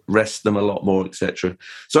players rest them a lot more, etc.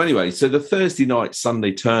 So anyway, so the Thursday night,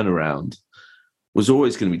 Sunday turnaround was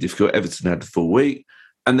always going to be difficult. Everton had the full week.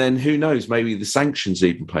 And then who knows, maybe the sanctions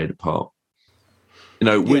even played a part.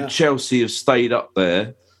 Would Chelsea have stayed up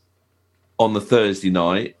there on the Thursday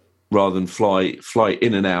night rather than fly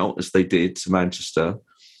in and out as they did to Manchester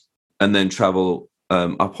and then travel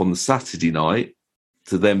up on the Saturday night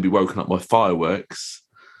to then be woken up by fireworks?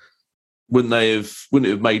 Wouldn't it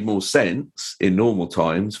have made more sense in normal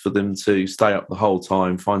times for them to stay up the whole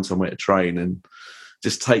time, find somewhere to train and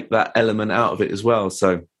just take that element out of it as well?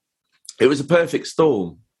 So it was a perfect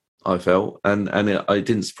storm, I felt, and it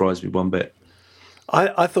didn't surprise me one bit.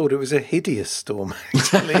 I thought it was a hideous storm,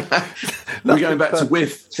 actually. We're going back to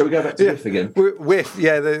Whiff. Shall we go back to Whiff again? Whiff,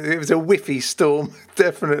 it was a whiffy storm,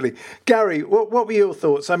 definitely. Gary, what were your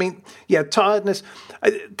thoughts? I mean, tiredness.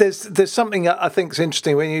 There's something I think is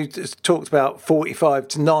interesting when you just talked about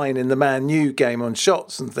 45-9 in the Man U game on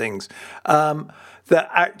shots and things, that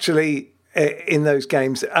actually, in those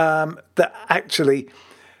games, that actually,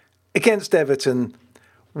 against Everton,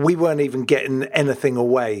 we weren't even getting anything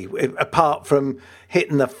away, apart from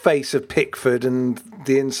hitting the face of Pickford and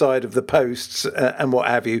the inside of the posts and what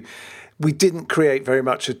have you. We didn't create very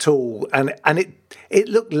much at all. And it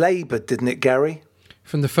looked laboured, didn't it, Gary?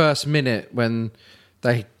 From the first minute when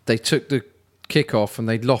they took the kick off and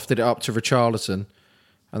they lofted it up to Richarlison,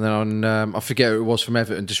 and then I forget who it was from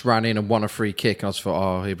Everton, just ran in and won a free kick. And I just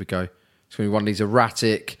thought, here we go. It's going to be one of these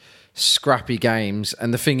erratic, scrappy games.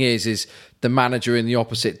 And the thing is the manager in the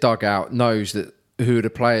opposite dugout knows that who the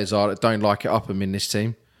players are that don't like it up them in this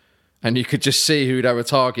team, and you could just see who they were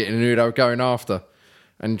targeting and who they were going after,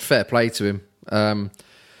 and fair play to him.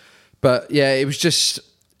 But yeah, it was just,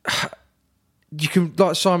 you can,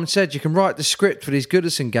 like Simon said, you can write the script for these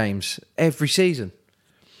Goodison games every season.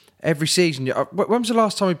 When was the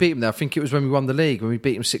last time we beat them there? I think it was when we won the league, when we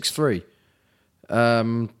beat them 6-3,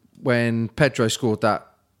 when Pedro scored that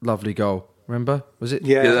lovely goal. Remember? Was it?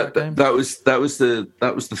 Yeah, that was the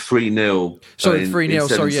 3-0. Sorry, 3-0.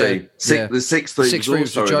 Sorry, yeah. The 6-3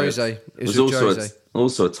 was also Jose. It was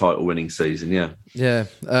also a title-winning season. Yeah. Yeah.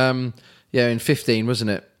 In 15,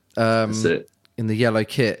 wasn't it? That's it. In the yellow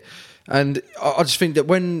kit, and I just think that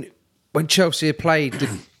when Chelsea had played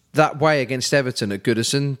that way against Everton at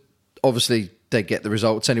Goodison, obviously they get the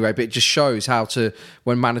results anyway, but it just shows how to,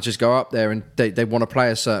 when managers go up there and they want to play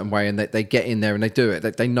a certain way and they get in there and they do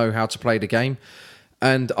it, they know how to play the game.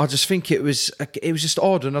 And I just think it was just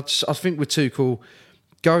odd. And I think with Tuchel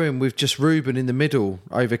going with just Ruben in the middle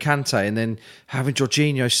over Kante and then having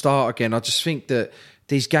Jorginho start again, I just think that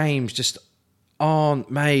these games just aren't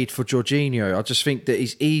made for Jorginho. I just think that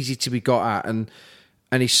he's easy to be got at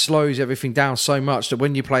and he slows everything down so much that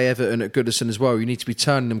when you play Everton at Goodison as well, you need to be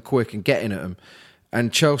turning them quick and getting at them.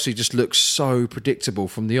 And Chelsea just looks so predictable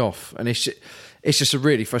from the off. And it's just it was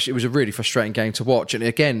a really frustrating game to watch. And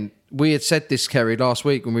again, we had said this, Kerry, last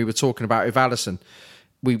week when we were talking about with Alisson.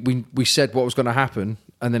 We said what was going to happen,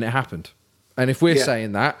 and then it happened. And if we're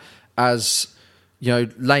saying that as,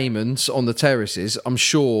 layman's on the terraces, I'm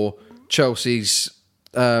sure Chelsea's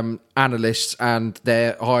analysts and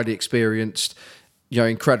their highly experienced,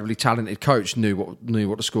 incredibly talented coach knew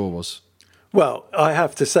what the score was. Well, I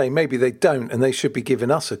have to say, maybe they don't, and they should be giving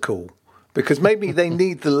us a call, because maybe they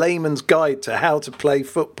need the layman's guide to how to play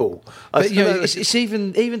football. But it's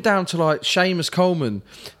even down to like Seamus Coleman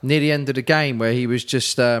near the end of the game where he was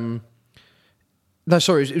just it was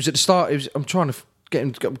at the start. I'm trying to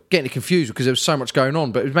getting it confused because there was so much going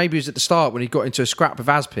on. But maybe it was at the start when he got into a scrap with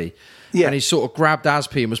Aspi, and he sort of grabbed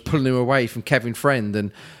Aspi and was pulling him away from Kevin Friend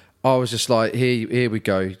and. I was just like, here we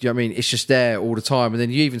go. Do you know what I mean? It's just there all the time. And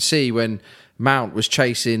then you even see when Mount was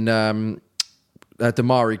chasing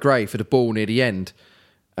Damari Gray for the ball near the end.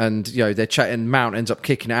 and they're chatting. Mount ends up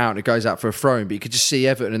kicking it out, and it goes out for a throw-in. But you could just see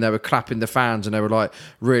Everton, and they were clapping the fans, and they were like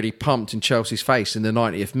really pumped in Chelsea's face in the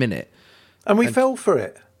 90th minute. And we fell for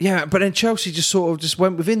it. Yeah, but then Chelsea just sort of just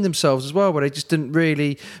went within themselves as well, where they just didn't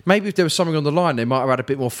really. Maybe if there was something on the line, they might have had a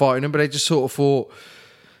bit more fight in them, but they just sort of thought,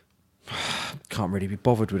 can't really be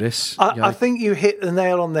bothered with this. I think you hit the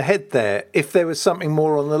nail on the head there. If there was something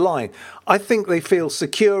more on the line, I think they feel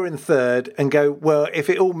secure in third and go, well, if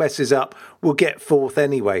it all messes up, we'll get fourth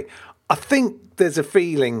anyway. I think there's a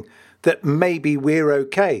feeling that maybe we're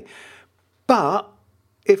okay, but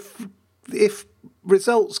if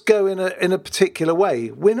results go in a particular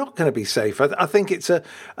way, we're not going to be safe. I think it's a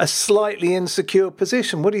slightly insecure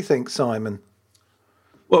position. What do you think, Simon?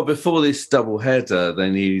 Well, before this double header, they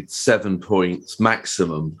need 7 points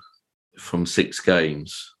maximum from 6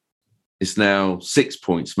 games. It's now 6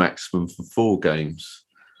 points maximum for 4 games.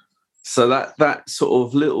 So that sort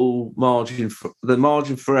of little margin, the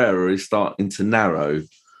margin for error is starting to narrow.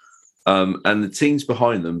 And the teams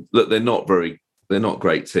behind them, look, they're not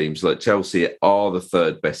great teams. Like Chelsea are the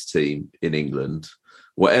third best team in England.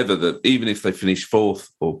 Even if they finish fourth,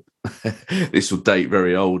 or this will date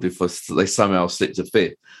very old if they somehow slip to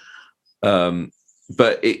fifth.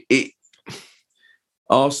 But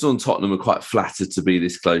Arsenal and Tottenham are quite flattered to be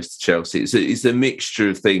this close to Chelsea. It's a mixture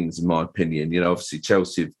of things, in my opinion. Obviously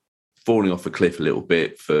Chelsea have falling off a cliff a little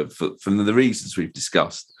bit for the reasons we've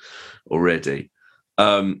discussed already.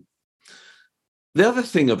 The other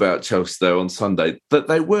thing about Chelsea, though, on Sunday, that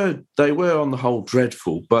they were on the whole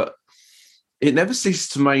dreadful, but it never ceases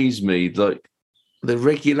to amaze me, like the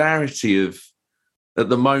regularity of, at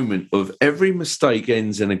the moment, of every mistake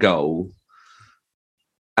ends in a goal,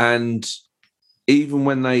 and even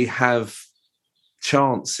when they have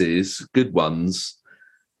chances, good ones,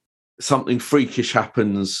 something freakish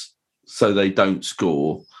happens so they don't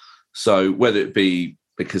score. So whether it be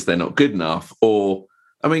because they're not good enough or,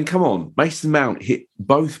 I mean, come on, Mason Mount hit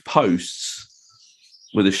both posts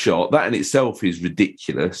with a shot. That in itself is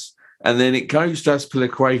ridiculous. And then it goes to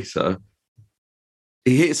Azpilicueta.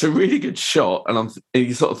 He hits a really good shot, and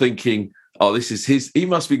you're sort of thinking, oh, this is his. He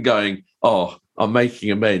must be going, oh, I'm making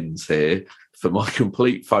amends here for my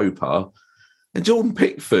complete faux pas. And Jordan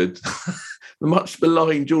Pickford, the much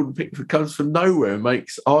maligned Jordan Pickford, comes from nowhere and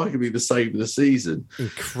makes arguably the save of the season.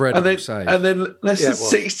 Incredible save. And then less than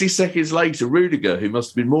 60 seconds later, Rudiger, who must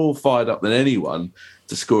have been more fired up than anyone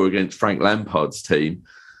to score against Frank Lampard's team,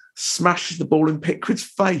 smashes the ball in Pickford's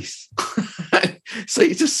face. So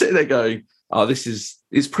you just sit there going, oh,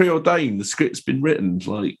 it's preordained. The script's been written.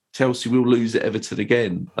 Like, Chelsea will lose at Everton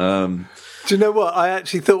again. Do you know what? I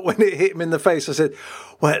actually thought when it hit him in the face, I said,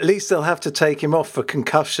 well, at least they'll have to take him off for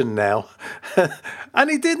concussion now. And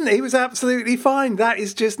he didn't. He was absolutely fine. That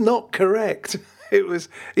is just not correct. It was.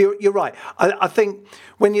 You're right. I think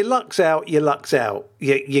when your luck's out, your luck's out.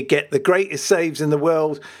 You get the greatest saves in the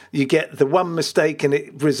world. You get the one mistake and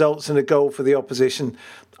it results in a goal for the opposition.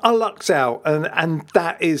 Our luck's out, and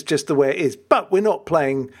that is just the way it is. But we're not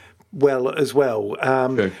playing well as well.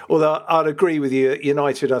 Okay. Although I'd agree with you, at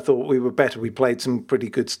United, I thought we were better. We played some pretty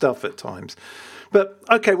good stuff at times. But,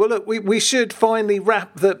 okay, well, look, we should finally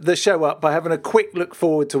wrap the show up by having a quick look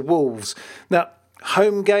forward to Wolves. Now,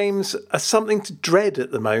 home games are something to dread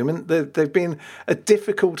at the moment. They've been a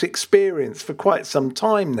difficult experience for quite some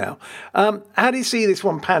time now. How do you see this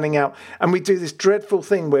one panning out? And we do this dreadful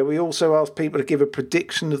thing where we also ask people to give a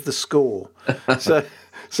prediction of the score. So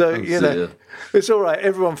it's all right.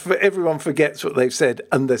 Everyone forgets what they've said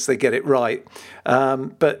unless they get it right.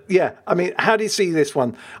 But yeah, I mean, how do you see this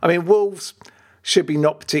one? I mean, Wolves should be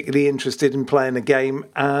not particularly interested in playing a game,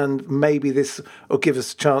 and maybe this will give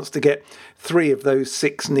us a chance to get 3 of those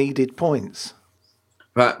 6 needed points.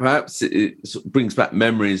 Perhaps it brings back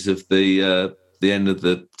memories of the end of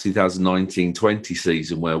the 2019-20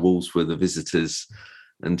 season where Wolves were the visitors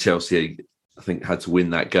and Chelsea, I think, had to win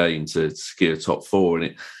that game to secure top 4. And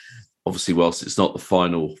it obviously, whilst it's not the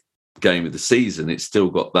final game of the season, it's still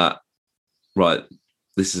got that, right,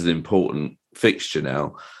 this is an important fixture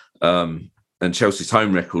now. And Chelsea's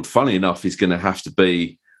home record, funny enough, is going to have to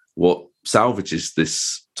be what salvages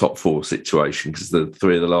this top 4 situation, because the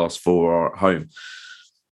 3 of the last 4 are at home.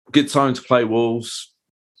 Good time to play Wolves.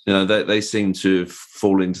 They seem to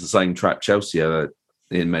fall into the same trap Chelsea are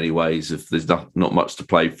in many ways. If there's not much to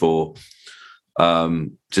play for,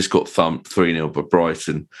 just got thumped 3-0 by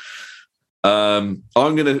Brighton. I'm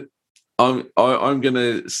gonna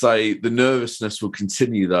say the nervousness will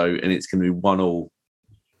continue though, and it's going to be 1-1.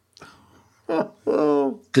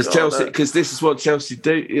 Because this is what Chelsea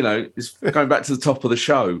do. It's going back to the top of the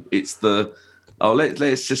show. It's the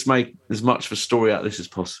let's just make as much of a story out of this as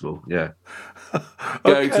possible. Yeah.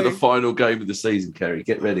 Go to the final game of the season, Kerry.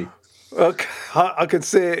 Get ready. Okay, I can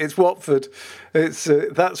see it. It's Watford. It's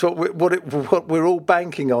that's what we're all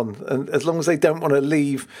banking on, and as long as they don't want to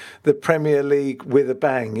leave the Premier League with a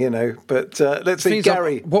bang, But let's see,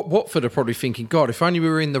 Gary. Like, what Watford are probably thinking, God, if only we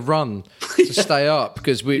were in the run to stay up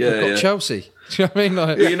because we've got Chelsea. Do you know what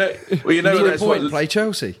I mean? Like, that's what play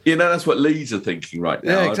Chelsea. That's what Leeds are thinking right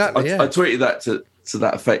now. Yeah, exactly. I tweeted that to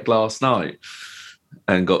that effect last night.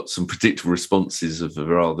 And got some predictable responses of a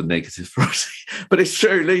rather negative for us. But it's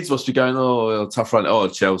true, Leeds must be going, tough run. Oh,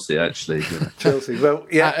 Chelsea, actually. Chelsea, well,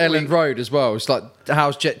 yeah. At Elland Road as well. It's like,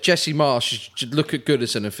 how's Jesse Marsh should look at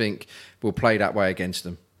Goodison and think, we'll play that way against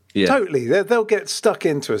them. Yeah. Totally. They'll get stuck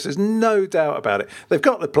into us. There's no doubt about it. They've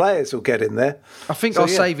got the players who'll get in there. I think our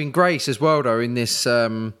saving grace as well, though, in this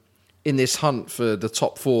hunt for the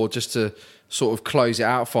top four, just to sort of close it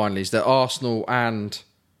out finally, is that Arsenal and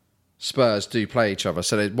Spurs do play each other,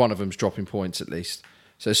 so one of them's dropping points at least.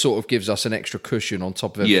 So it sort of gives us an extra cushion on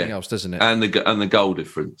top of everything else, doesn't it? And the goal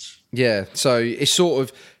difference. Yeah, so it's sort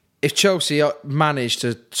of, if Chelsea manage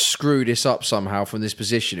to screw this up somehow from this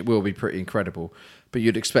position, it will be pretty incredible. But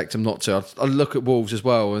you'd expect them not to. I look at Wolves as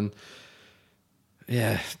well, and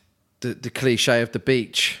the cliche of the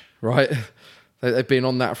beach, right? They've been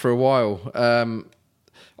on that for a while. I'm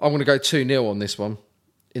going to go 2-0 on this one,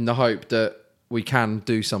 in the hope that we can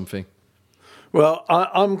do something. Well,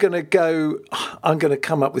 I'm going to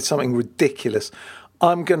come up with something ridiculous.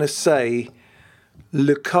 I'm going to say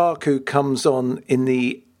Lukaku comes on in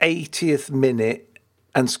the 80th minute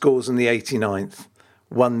and scores in the 89th.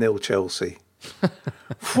 1-0 Chelsea.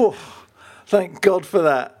 Whew, thank God for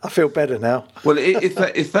that. I feel better now. Well, if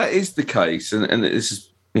that is the case, and this is,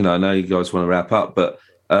 I know you guys want to wrap up, but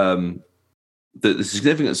the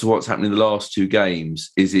significance of what's happened in the last two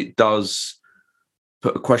games is it does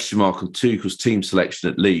put a question mark on Tuchel's team selection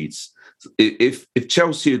at Leeds. If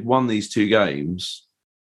Chelsea had won these two games,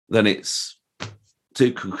 then it's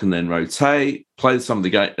Tuchel can then rotate, play some of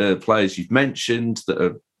the players you've mentioned that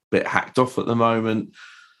are a bit hacked off at the moment,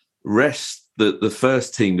 rest the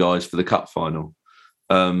first team guys for the cup final.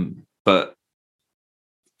 But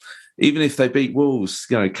even if they beat Wolves,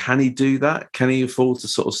 can he do that? Can he afford to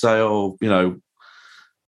sort of say,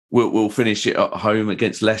 we'll finish it at home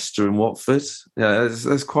against Leicester and Watford? Yeah,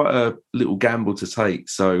 that's quite a little gamble to take.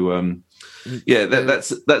 So,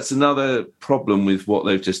 that's another problem with what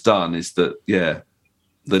they've just done is that,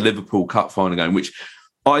 the Liverpool Cup final game, which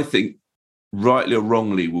I think rightly or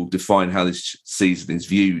wrongly will define how this season is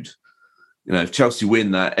viewed. If Chelsea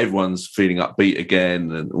win that, everyone's feeling upbeat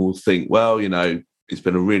again and all think, well, it's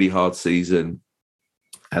been a really hard season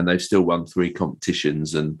and they've still won 3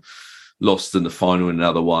 competitions and lost in the final in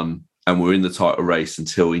another one, and we're in the title race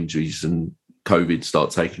until injuries and COVID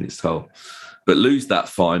start taking its toll. But lose that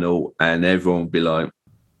final and everyone will be like,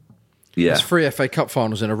 It's 3 FA Cup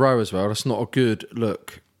finals in a row as well. That's not a good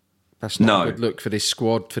look. That's not a good look for this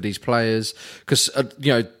squad, for these players. Because,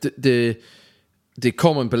 the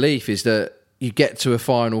common belief is that you get to a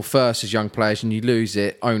final first as young players and you lose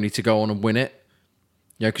it only to go on and win it.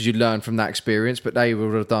 Because you learn from that experience. But they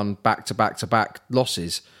would have done back-to-back-to-back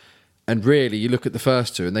losses. And really, you look at the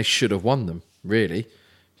first two and they should have won them, really.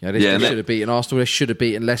 They should have beaten Arsenal. They should have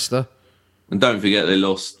beaten Leicester. And don't forget they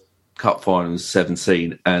lost Cup final in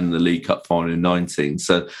 17 and the League Cup final in 19.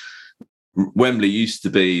 So Wembley used to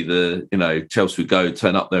be Chelsea would go,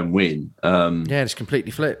 turn up there and win. It's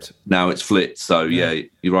completely flipped. Now it's flipped. So, you're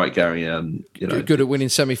right, Gary. Good at winning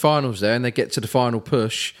semi-finals there, and they get to the final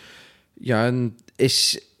push. And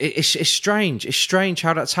it's strange. It's strange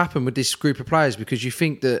how that's happened with this group of players, because you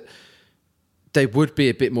think that they would be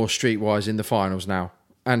a bit more streetwise in the finals now.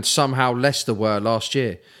 And somehow Leicester were last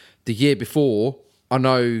year. The year before, I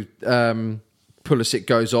know Pulisic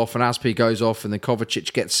goes off and Aspi goes off and then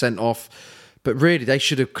Kovacic gets sent off. But really, they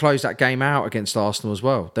should have closed that game out against Arsenal as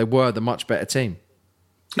well. They were the much better team.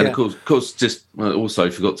 And of course, just also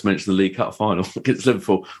forgot to mention the League Cup final against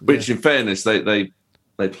Liverpool, which in fairness, they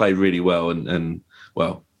played really well and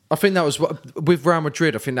well. I think that was, with Real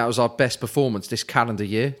Madrid, I think that was our best performance this calendar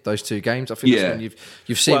year, those 2 games. I think that's when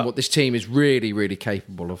you've seen what this team is really, really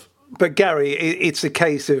capable of. But Gary, it's a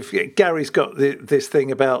case of, Gary's got this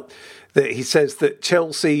thing about that he says that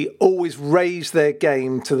Chelsea always raise their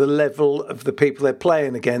game to the level of the people they're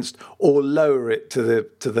playing against or lower it to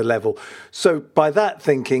the level. So by that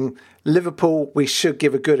thinking, Liverpool, we should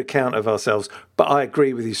give a good account of ourselves. But I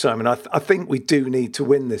agree with you, Simon. I think we do need to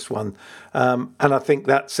win this one. And I think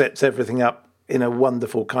that sets everything up in a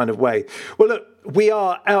wonderful kind of way. Well, look, we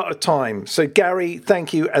are out of time. So, Gary,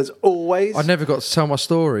 thank you as always. I never got to tell my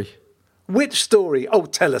story. Which story? Oh,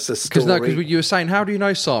 tell us a story. Because you were saying, how do you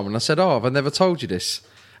know Simon? I said, I've never told you this.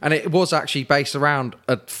 And it was actually based around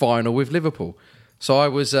a final with Liverpool. So I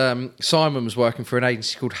was, Simon was working for an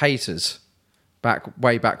agency called Haters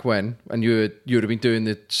way back when. And you would have been doing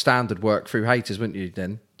the standard work through Haters, wouldn't you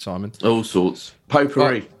then, Simon? All sorts.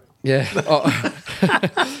 Potpourri. Yeah.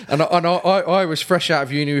 And I was fresh out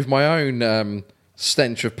of uni with my own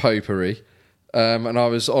stench of potpourri. And I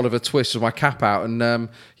was Oliver Twist with my cap out. And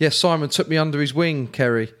Simon took me under his wing,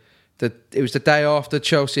 Kerry. It was the day after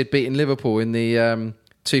Chelsea had beaten Liverpool in the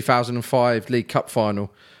 2005 League Cup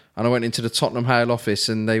final. And I went into the Tottenham Hale office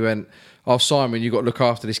and they went, "Oh, Simon, you've got to look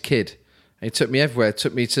after this kid." And he took me everywhere.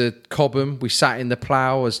 Took me to Cobham. We sat in the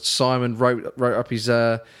Plough as Simon wrote up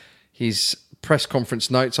his press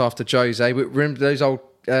conference notes after Jose. We remember those old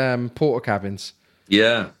porter cabins.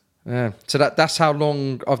 Yeah. Yeah. So that's how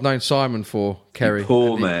long I've known Simon for, Kerry.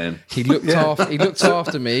 Poor man. He looked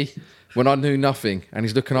after me when I knew nothing, and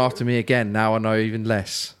he's looking after me again now I know even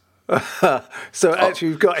less. So actually,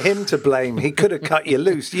 we've got him to blame. He could have cut you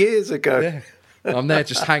loose years ago. Yeah. I'm there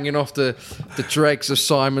just hanging off the dregs of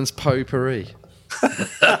Simon's potpourri.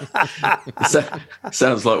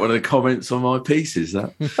 Sounds like one of the comments on my pieces,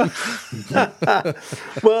 that.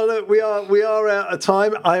 Well, look, we are out of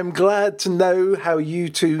time. I am glad to know how you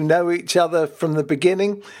two know each other from the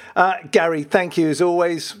beginning. Gary, thank you as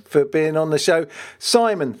always for being on the show.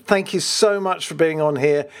 Simon, thank you so much for being on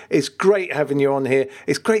here. It's great having you on here.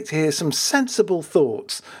 It's great to hear some sensible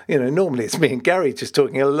thoughts. You know, normally it's me and Gary just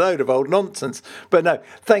talking a load of old nonsense. But no,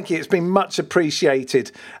 thank you. It's been much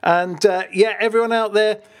appreciated. And everyone out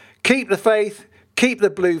there, keep the faith, keep the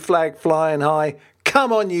blue flag flying high.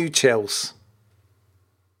 Come on, you Chels.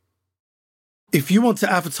 If you want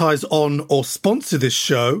to advertise on or sponsor this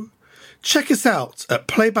show, check us out at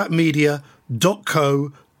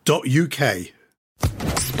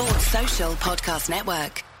playbackmedia.co.uk. Sports Social Podcast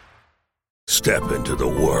Network. Step into the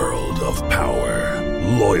world of power,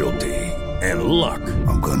 loyalty, and luck.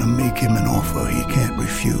 I'm gonna make him an offer he can't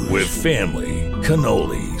refuse. With family,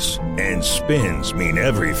 cannolis, and spins mean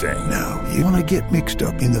everything. Now, you wanna get mixed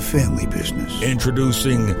up in the family business.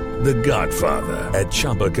 Introducing The Godfather at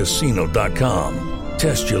ChumbaCasino.com.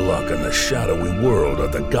 Test your luck in the shadowy world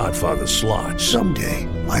of The Godfather slot. Someday,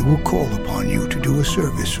 I will call upon you to do a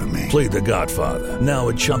service for me. Play The Godfather, now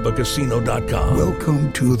at ChumbaCasino.com.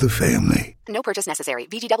 Welcome to the family. No purchase necessary.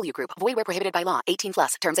 VGW Group. Void where prohibited by law.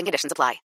 18+. Terms and conditions apply.